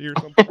the party or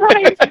something."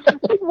 Right?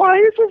 Like, why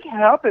is this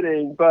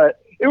happening?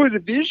 But it was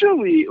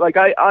visually like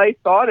I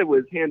thought it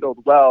was handled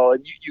well,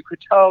 and you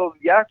could tell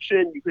the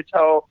action, you could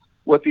tell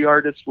what the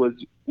artist was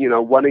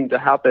wanting to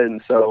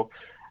happen. So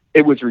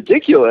it was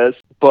ridiculous,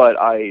 but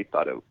I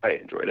thought I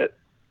enjoyed it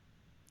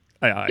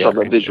from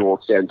a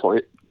visual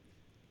standpoint.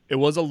 It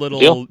was a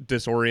little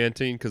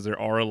disorienting because there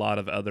are a lot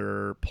of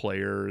other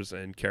players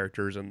and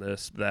characters in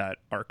this that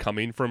are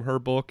coming from her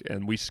book,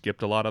 and we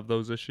skipped a lot of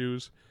those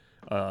issues.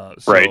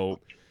 So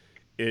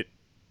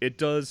it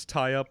does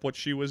tie up what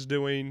she was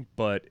doing,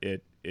 but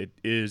it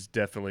is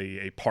definitely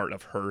a part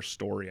of her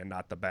story and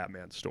not the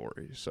Batman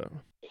story. So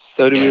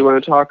do we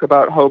want to talk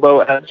about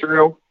Hobo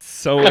Azrael?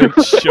 So in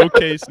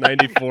Showcase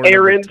 94,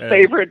 Aaron's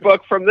favorite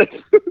book from this.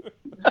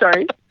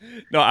 Sorry.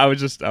 No, I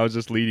was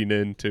just leading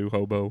into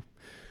Hobo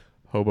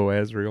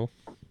Azrael,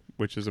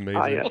 which is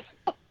amazing.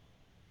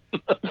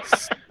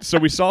 Yes. So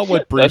we saw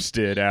what Bruce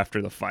did after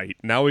the fight.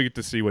 Now we get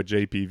to see what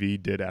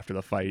JPV did after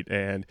the fight,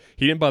 and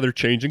he didn't bother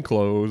changing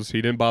clothes.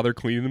 He didn't bother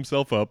cleaning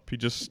himself up. He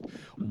just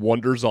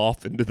wanders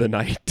off into the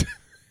night.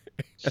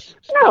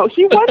 No,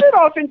 he wandered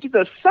off into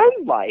the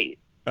sunlight.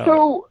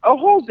 So a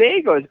whole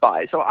day goes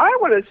by. So I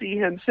want to see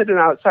him sitting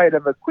outside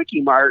of a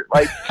Quickie Mart,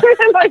 like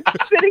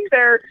sitting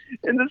there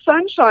in the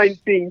sunshine,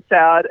 being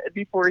sad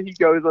before he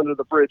goes under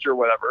the bridge or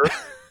whatever.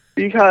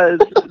 Because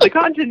the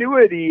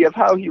continuity of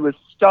how he was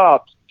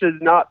stopped does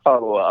not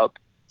follow up.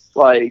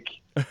 Like,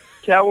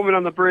 Catwoman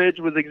on the bridge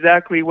was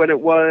exactly when it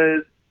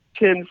was.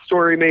 Tim's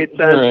story made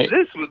sense. Right.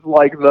 This was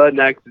like the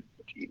next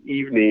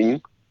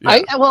evening.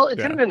 Yeah. It could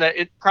have been that.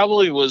 It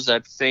probably was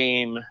that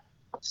same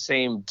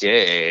same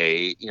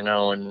day,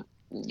 and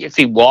if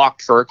he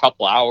walked for a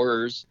couple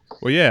hours.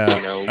 Well, yeah.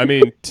 I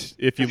mean,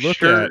 if you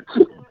look at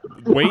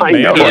Wayne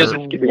he has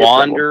Manor,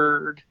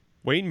 wandered.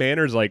 Wayne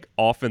Manor's like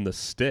off in the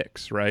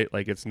sticks, right?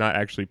 Like it's not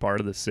actually part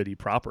of the city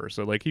proper.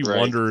 So like he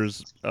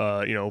wanders,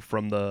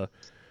 from the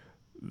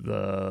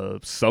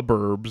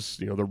suburbs,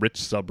 the rich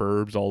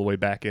suburbs, all the way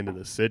back into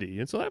the city,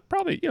 and so that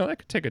probably, that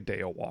could take a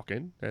day of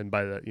walking, and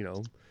by the,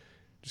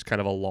 just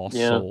kind of a lost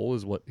soul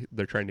is what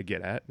they're trying to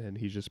get at, and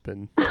he's just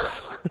been.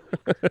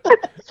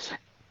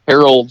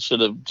 Harold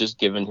should have just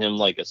given him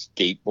like a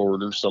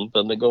skateboard or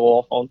something to go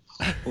off on.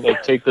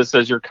 Like, take this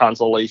as your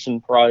consolation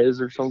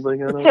prize or something.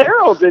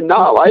 Harold did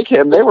not like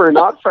him. They were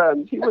not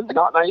friends. He was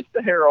not nice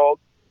to Harold.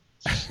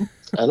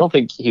 I don't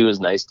think he was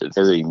nice to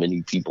very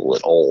many people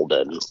at all,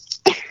 then.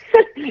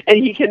 And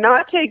he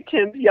cannot take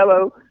Tim's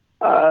yellow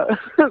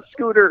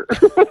scooter.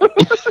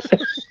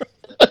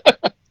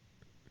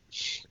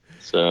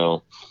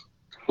 So,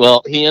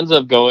 well, he ends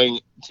up going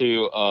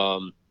to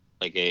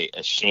like a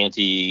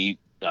shanty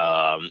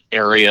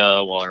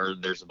area where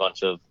there's a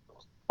bunch of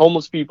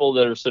homeless people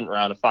that are sitting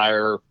around a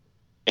fire,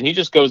 and he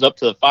just goes up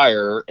to the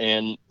fire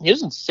and he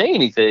doesn't say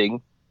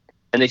anything.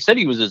 And they said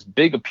he was this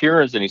big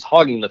appearance and he's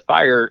hogging the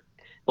fire.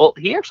 Well,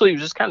 he actually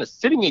was just kind of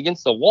sitting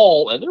against the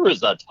wall, and there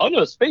was a ton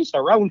of space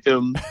around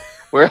him.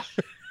 Where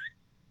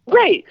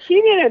right,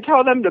 he didn't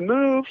tell them to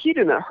move. He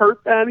didn't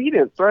hurt them. He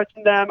didn't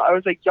threaten them. I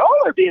was like, y'all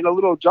are being a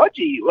little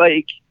judgy.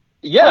 Like,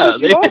 yeah,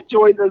 they all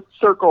joined this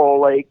circle.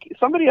 Like,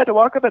 somebody had to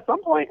walk up at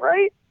some point,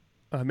 right?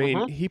 I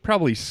mean, he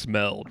probably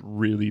smelled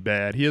really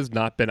bad. He has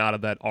not been out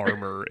of that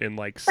armor in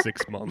like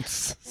 6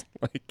 months.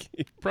 Like,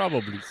 he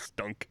probably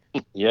stunk.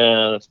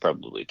 Yeah, that's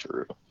probably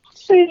true.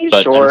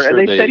 But sure, and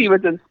they said he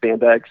was in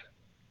spandex.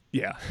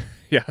 Yeah.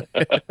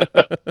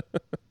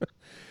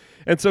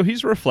 And so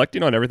he's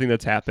reflecting on everything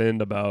that's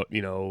happened about,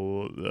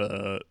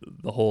 the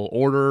whole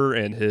order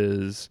and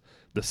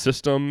the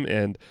system.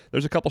 And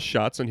there's a couple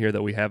shots in here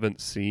that we haven't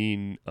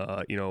seen,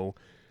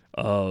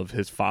 of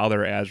his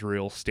father,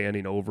 Azrael,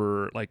 standing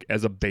over, like,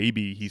 as a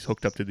baby, he's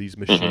hooked up to these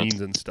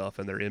machines and stuff,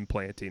 and they're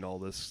implanting all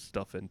this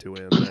stuff into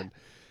him. And,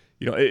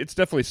 it's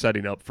definitely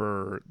setting up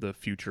for the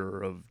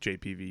future of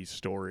JPV's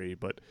story.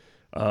 But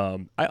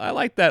I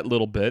like that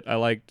little bit. I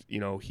liked,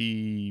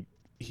 he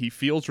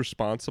feels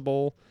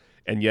responsible,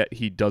 and yet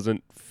he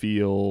doesn't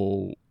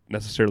feel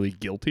necessarily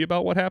guilty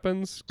about what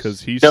happens,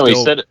 because he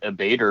said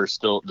Abater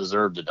still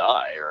deserved to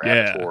die, or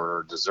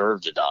Abator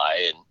deserved to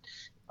die, and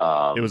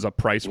it was a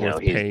price worth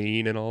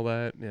paying and all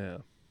that. Yeah.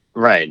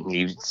 Right.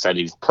 He said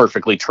he's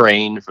perfectly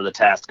trained for the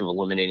task of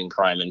eliminating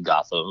crime in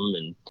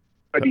Gotham,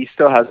 but he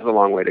still has a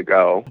long way to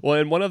go. Well,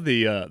 and one of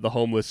the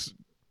homeless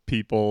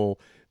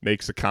people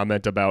makes a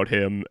comment about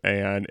him,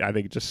 and I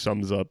think it just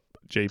sums up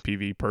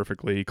JPV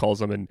perfectly. He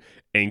calls him an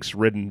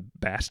angst-ridden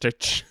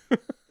bastich.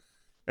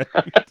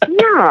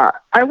 Yeah,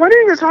 I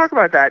wanted to talk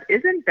about that.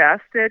 Isn't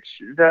bastich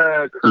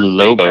the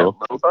Lobo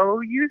that Lobo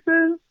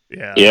uses?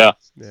 Yeah.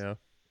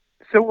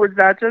 So was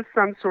that just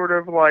some sort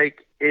of,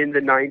 like, in the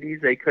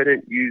 90s they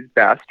couldn't use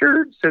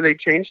bastard, so they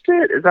changed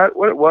it? Is that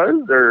what it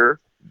was? Or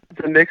it's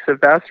a mix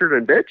of bastard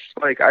and bitch?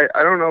 Like, I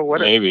don't know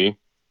what Maybe.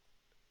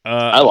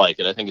 I like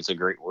it. I think it's a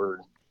great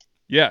word.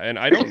 Yeah, and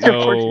I don't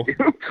know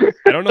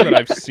I don't know that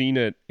I've seen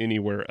it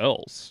anywhere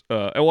else.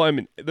 Well, I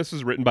mean, this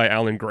is written by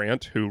Alan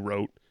Grant, who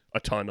wrote a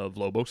ton of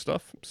Lobo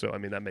stuff, so, I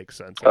mean, that makes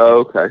sense. Oh,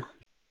 okay.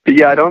 But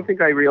yeah, I don't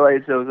think I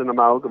realized it was an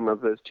amalgam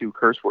of those two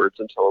curse words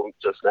until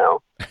just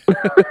now.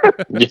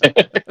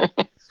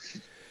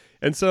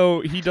 And so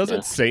he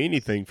doesn't say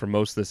anything for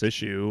most of this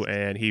issue,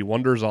 and he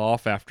wanders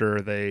off after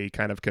they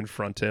kind of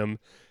confront him,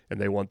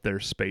 and they want their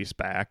space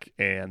back,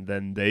 and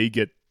then they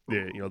get,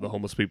 the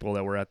homeless people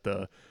that were at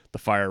the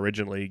fire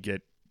originally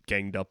get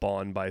ganged up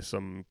on by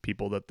some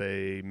people that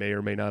they may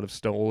or may not have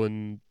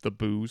stolen the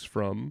booze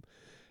from,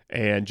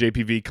 and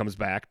JPV comes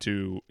back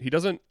he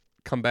doesn't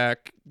come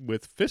back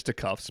with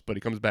fisticuffs, but he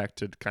comes back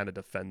to kind of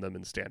defend them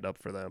and stand up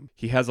for them.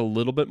 He has a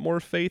little bit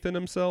more faith in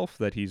himself,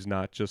 that he's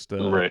not just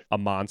a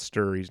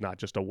monster. He's not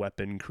just a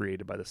weapon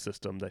created by the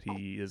system, that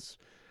he is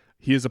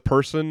a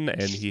person,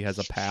 and he has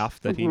a path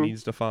that he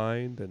needs to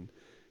find. And,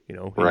 he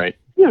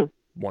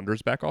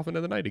wanders back off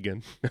into the night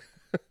again.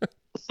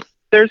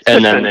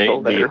 And then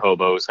the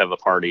hobos have a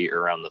party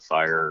around the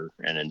fire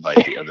and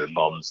invite the other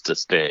bums to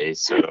stay.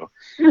 So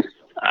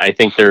I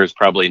think there's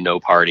probably no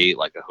party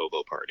like a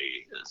hobo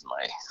party, is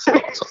my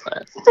thoughts on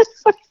that.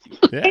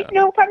 Yeah. Ain't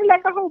no party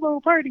like a hobo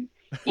party.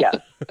 Yes,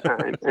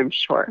 I'm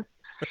sure.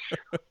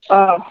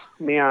 Oh,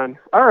 man.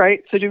 All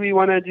right. So do we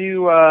want to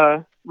do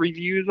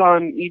reviews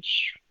on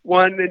each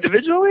one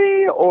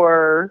individually,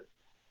 or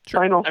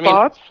final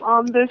thoughts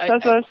on this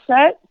as a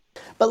set?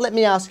 But let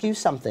me ask you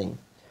something.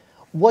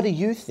 What do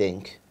you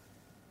think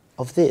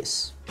of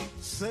this?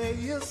 Say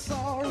it's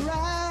all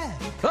right.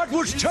 That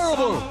was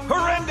terrible.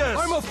 Horrendous.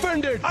 I'm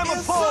offended. I'm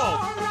appalled.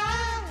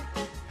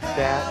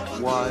 That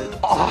was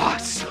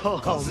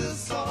awesome.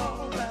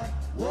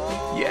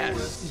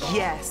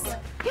 Yes.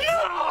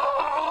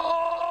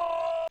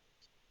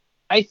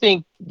 I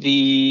think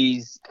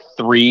these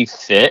three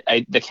fit.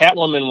 The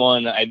Catwoman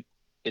one,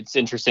 it's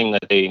interesting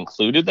that they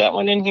included that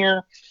one in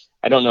here.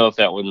 I don't know if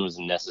that one was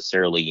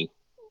necessarily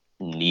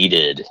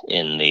needed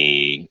in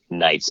the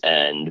Knight's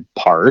End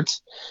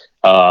part.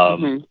 I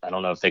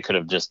don't know if they could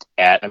have just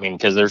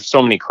because there's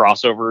so many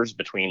crossovers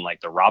between like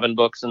the Robin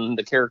books and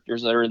the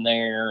characters that are in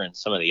there and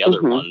some of the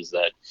other ones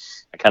that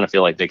I kind of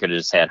feel like they could have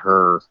just had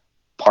her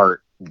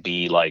part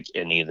be like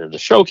in either the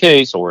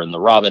showcase or in the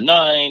Robin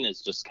 9.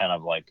 It's just kind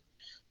of like,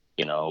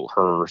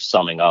 her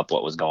summing up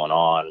what was going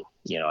on.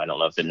 I don't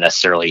know if it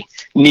necessarily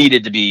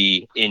needed to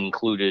be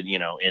included,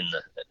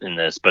 in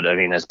this, but I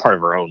mean, as part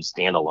of her own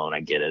standalone,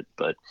 I get it.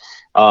 But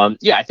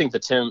I think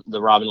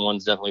the Robin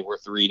one's definitely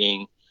worth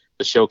reading.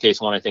 The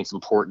showcase one, I think, is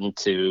important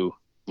to,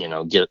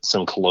 get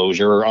some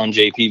closure on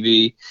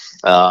JPV.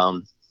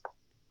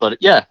 But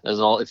yeah,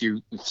 if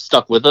you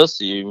stuck with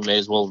us, you may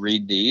as well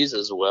read these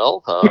as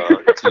well.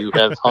 If you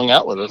have hung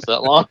out with us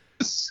that long.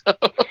 So.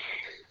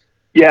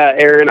 Yeah,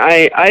 Aaron,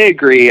 I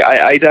agree.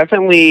 I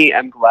definitely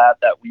am glad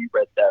that we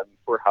read them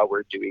for how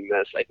we're doing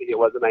this. I think it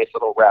was a nice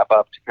little wrap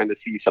up to kind of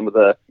see some of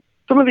the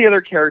other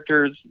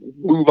characters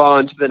move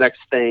on to the next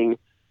thing,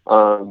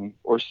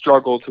 or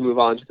struggle to move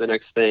on to the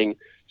next thing.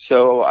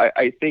 So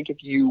I think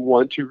if you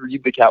want to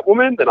read the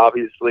Catwoman, then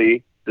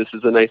obviously this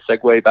is a nice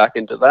segue back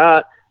into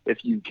that.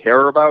 If you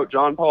care about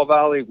John Paul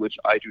Valley, which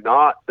I do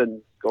not,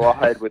 then go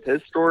ahead with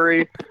his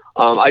story.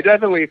 I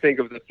definitely think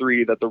of the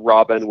three that the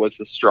Robin was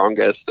the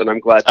strongest, and I'm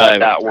glad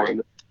that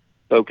one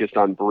focused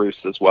on Bruce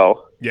as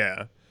well.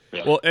 Yeah.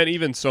 Well, and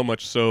even so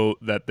much so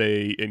that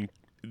they, in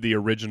the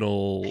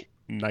original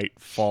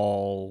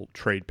Nightfall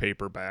trade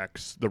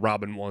paperbacks, the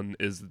Robin one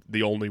is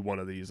the only one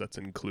of these that's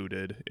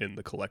included in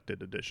the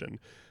collected edition.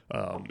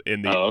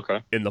 In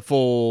the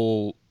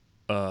full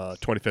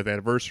 25th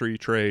anniversary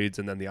trades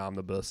and then the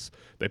omnibus,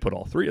 they put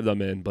all three of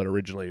them in, but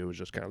originally it was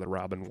just kind of the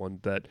Robin one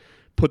that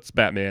puts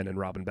Batman and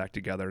Robin back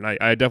together. And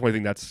I definitely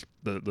think that's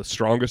the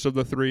strongest of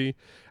the three.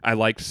 I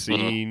liked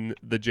seeing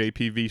the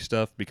JPV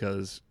stuff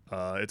because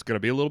it's going to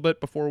be a little bit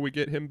before we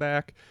get him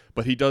back,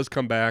 but he does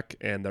come back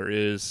and there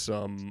is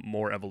some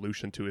more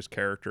evolution to his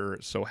character.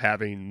 So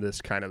having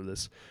this kind of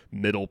this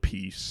middle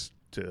piece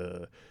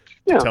to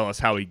tell us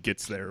how he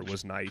gets there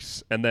was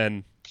nice. And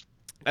then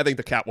I think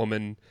the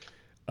Catwoman,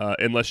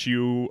 unless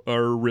you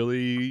are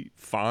really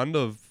fond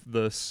of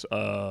this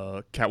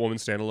Catwoman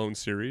standalone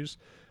series,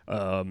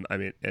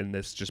 and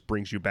this just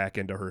brings you back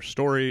into her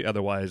story.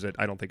 Otherwise,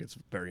 I don't think it's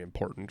very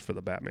important for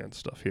the Batman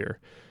stuff here.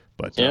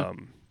 But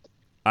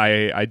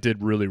I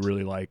did really,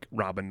 really like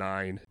Robin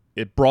 9.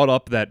 It brought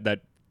up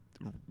that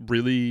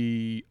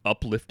really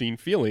uplifting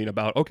feeling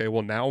about, okay,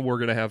 well, now we're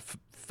going to have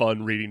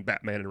fun reading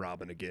Batman and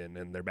Robin again,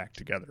 and they're back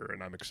together,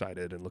 and I'm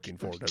excited and looking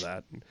forward to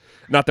that. And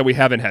not that we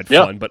haven't had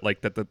fun, but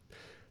like that the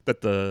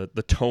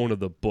tone of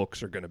the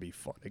books are going to be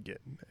fun again.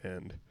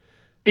 And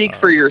speak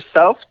for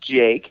yourself,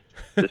 Jake.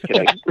 Just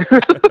kidding.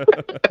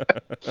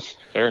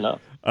 Fair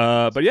enough.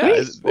 But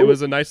yeah, it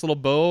was a nice little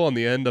bow on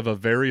the end of a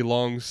very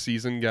long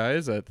season,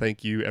 guys.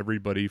 Thank you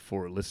everybody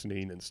for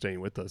listening and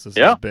staying with us. This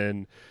has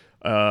been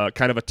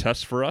kind of a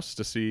test for us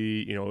to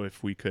see,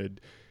 if we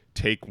could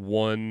take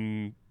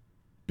one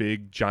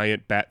big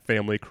giant Bat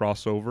Family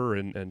crossover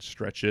and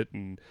stretch it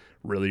and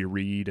really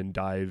read and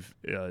dive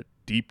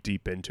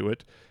deep into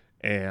it.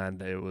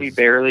 And it was... We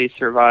barely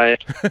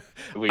survived.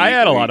 I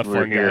had a lot of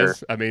fun,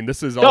 guys. I mean, this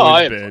has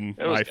always been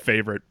my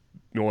favorite,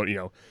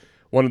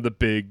 one of the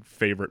big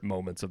favorite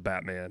moments of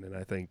Batman. And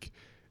I think,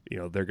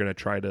 they're going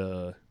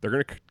to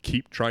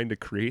keep trying to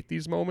create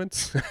these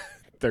moments.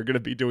 They're going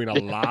to be doing a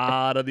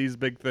lot of these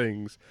big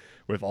things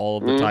with all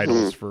of the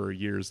titles for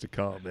years to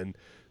come. And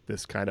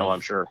this kind of,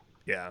 I'm sure.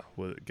 Yeah,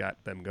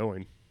 got them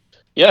going.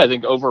 Yeah, I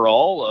think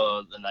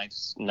overall, the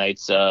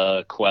Knight's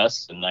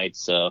Quest and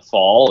Knight's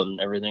Fall and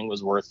everything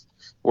was worth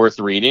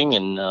reading.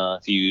 And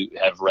if you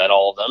have read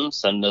all of them,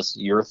 send us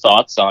your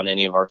thoughts on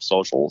any of our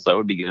socials. That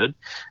would be good.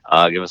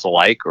 Give us a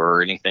like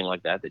or anything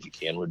like that you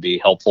can would be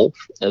helpful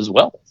as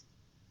well.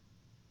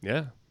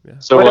 Yeah.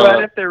 So what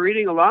about if they're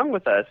reading along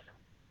with us?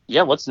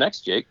 Yeah, what's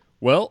next, Jake?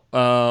 Well,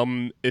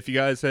 if you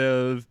guys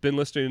have been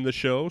listening to the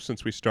show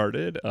since we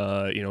started,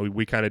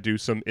 we kind of do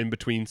some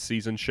in-between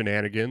season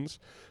shenanigans.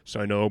 So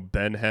I know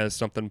Ben has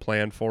something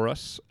planned for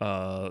us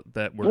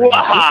that we're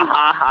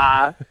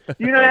gonna...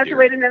 You don't have to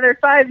wait another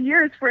 5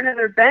 years for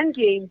another Ben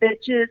game,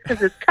 bitches,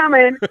 because it's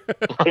coming.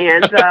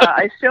 And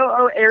I still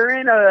owe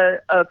Aaron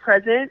a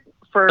present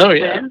for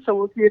Ben, so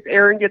we'll see if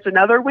Aaron gets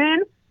another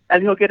win.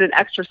 And he'll get an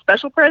extra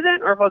special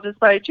present, or if I'll just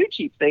buy 2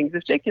 cheap things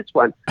if Jake gets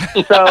one.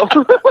 So,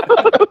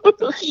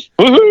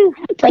 woohoo!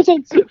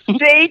 Presents.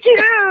 Stay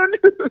tuned.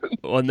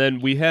 And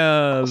then we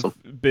have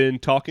been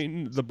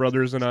talking, the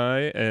brothers and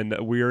I, and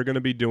we are going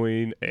to be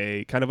doing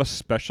a kind of a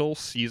special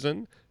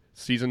season.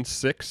 Season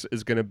 6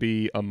 is going to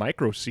be a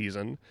micro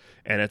season,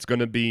 and it's going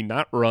to be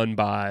not run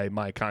by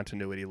my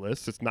continuity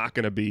list. It's not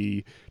going to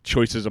be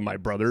choices of my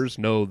brothers.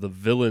 No, the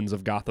villains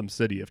of Gotham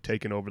City have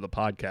taken over the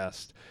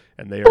podcast,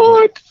 and they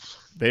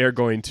are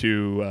going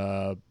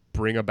to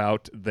bring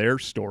about their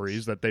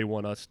stories that they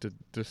want us to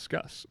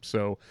discuss.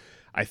 So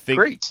I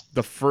think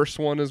the first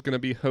one is going to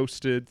be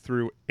hosted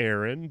through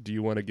Aaron. Do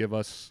you want to give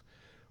us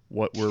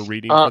what we're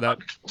reading for that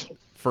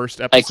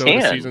first episode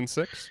of season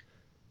 6?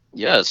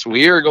 Yes,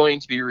 we are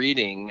going to be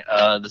reading.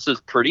 This is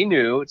pretty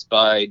new. It's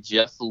by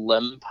Jeff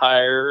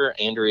Lemire,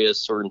 Andrea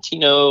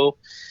Sorrentino,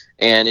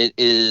 and it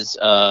is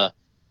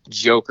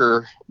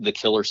Joker: The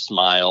Killer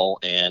Smile,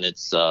 and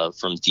it's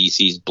from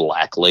DC's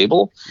Black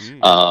Label.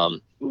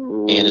 And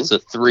it's a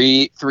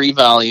three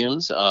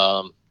volumes.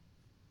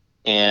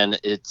 And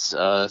it's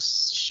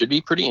should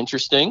be pretty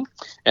interesting.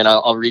 And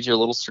I'll read you a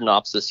little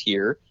synopsis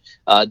here.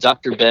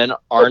 Dr. Ben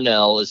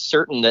Arnell is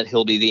certain that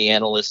he'll be the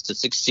analyst to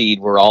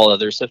succeed where all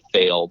others have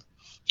failed.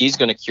 He's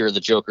going to cure the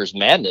Joker's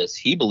madness.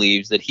 He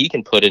believes that he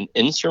can put an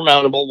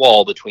insurmountable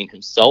wall between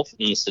himself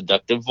and the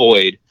seductive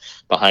void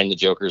behind the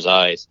Joker's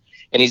eyes.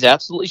 And he's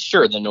absolutely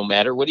sure that no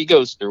matter what he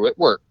goes through at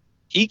work,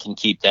 he can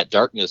keep that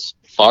darkness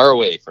far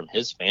away from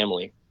his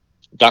family.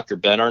 Dr.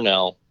 Ben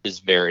Arnell is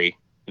very,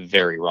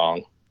 very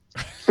wrong.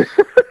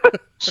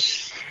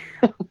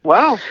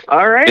 Wow.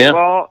 All right. Yeah.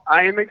 Well,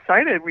 I am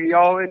excited. We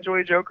all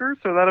enjoy Joker,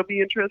 so that'll be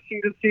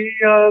interesting to see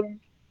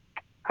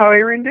how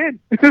Aaron did.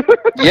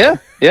 Yeah,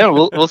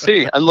 we'll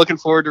see. I'm looking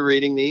forward to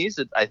reading these.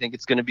 I think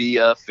it's going to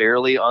be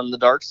fairly on the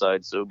dark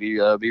side, so be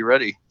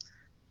ready.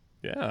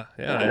 Yeah,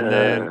 and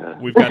then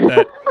we've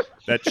got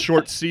that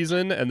short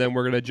season, and then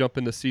we're going to jump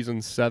into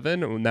season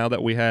 7. Now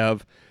that we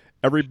have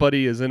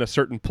everybody is in a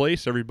certain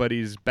place,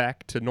 everybody's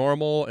back to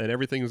normal, and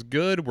everything's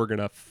good, we're going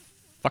to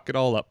fuck it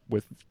all up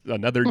with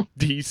another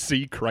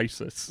DC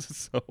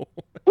crisis. So.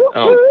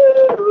 All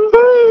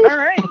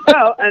right.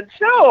 Well,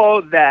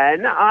 until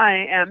then,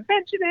 I am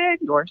Benjamin,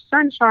 your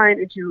sunshine,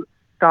 and to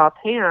stop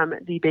Ham,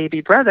 the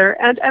baby brother,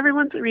 and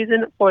everyone's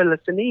reason for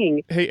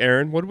listening. Hey,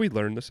 Aaron, what did we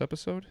learn this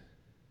episode?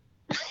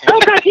 Oh,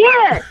 God,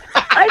 yeah!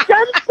 I've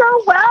done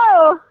so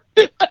well!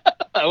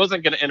 I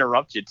wasn't going to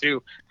interrupt you,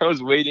 too. I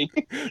was waiting.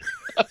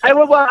 I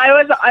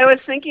was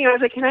thinking, I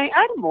was like, can I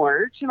add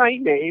more to my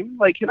name?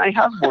 Like, can I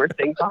have more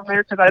things on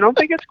there? Because I don't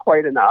think it's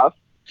quite enough.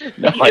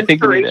 No, I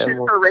think we need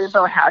inspiration for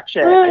Rainbow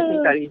Hatchet. I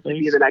think that needs to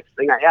be the next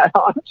thing I add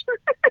on.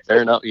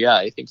 Fair enough. Yeah,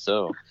 I think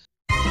so.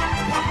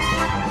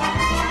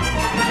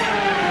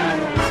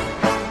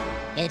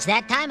 It's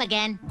that time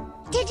again.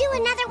 To do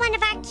another one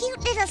of our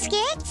cute little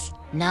skits?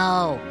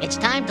 No, it's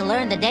time to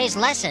learn the day's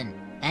lesson.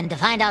 And to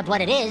find out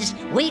what it is,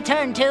 we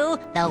turn to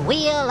the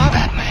Wheel of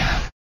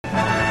Batman.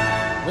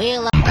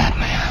 Wheel of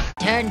Batman.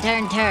 Turn,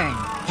 turn, turn.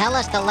 Tell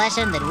us the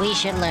lesson that we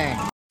should learn.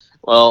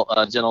 Well,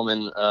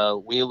 gentlemen,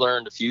 we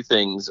learned a few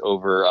things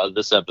over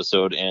this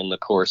episode and the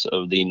course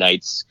of the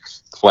Knight's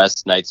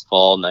Quest, Knight's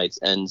Fall, Knight's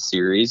End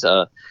series.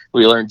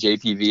 We learned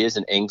JPV is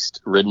an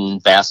angst-ridden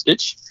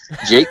bastich.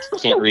 Jake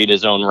can't read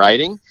his own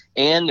writing.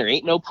 And there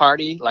ain't no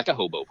party like a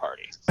hobo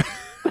party.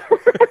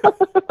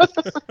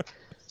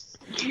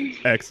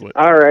 Excellent.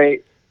 All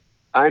right.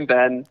 I'm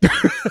Ben.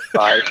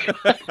 Bye.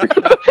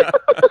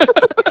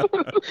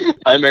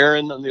 I'm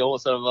Aaron. I'm the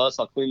oldest of us.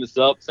 I'll clean this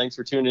up. Thanks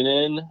for tuning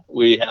in.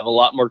 We have a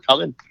lot more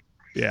coming.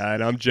 Yeah,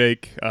 and I'm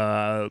Jake.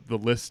 The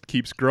list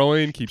keeps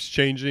growing, keeps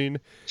changing.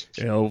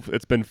 You know,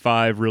 it's been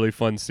 5 really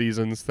fun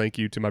seasons. Thank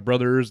you to my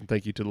brothers, and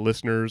thank you to the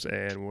listeners,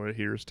 and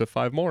here's to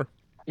 5 more.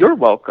 You're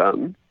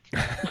welcome.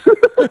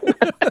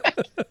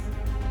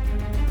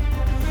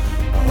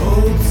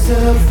 Old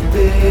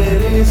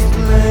self-bid is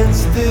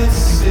cleansed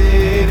this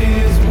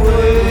city's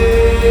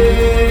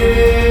way.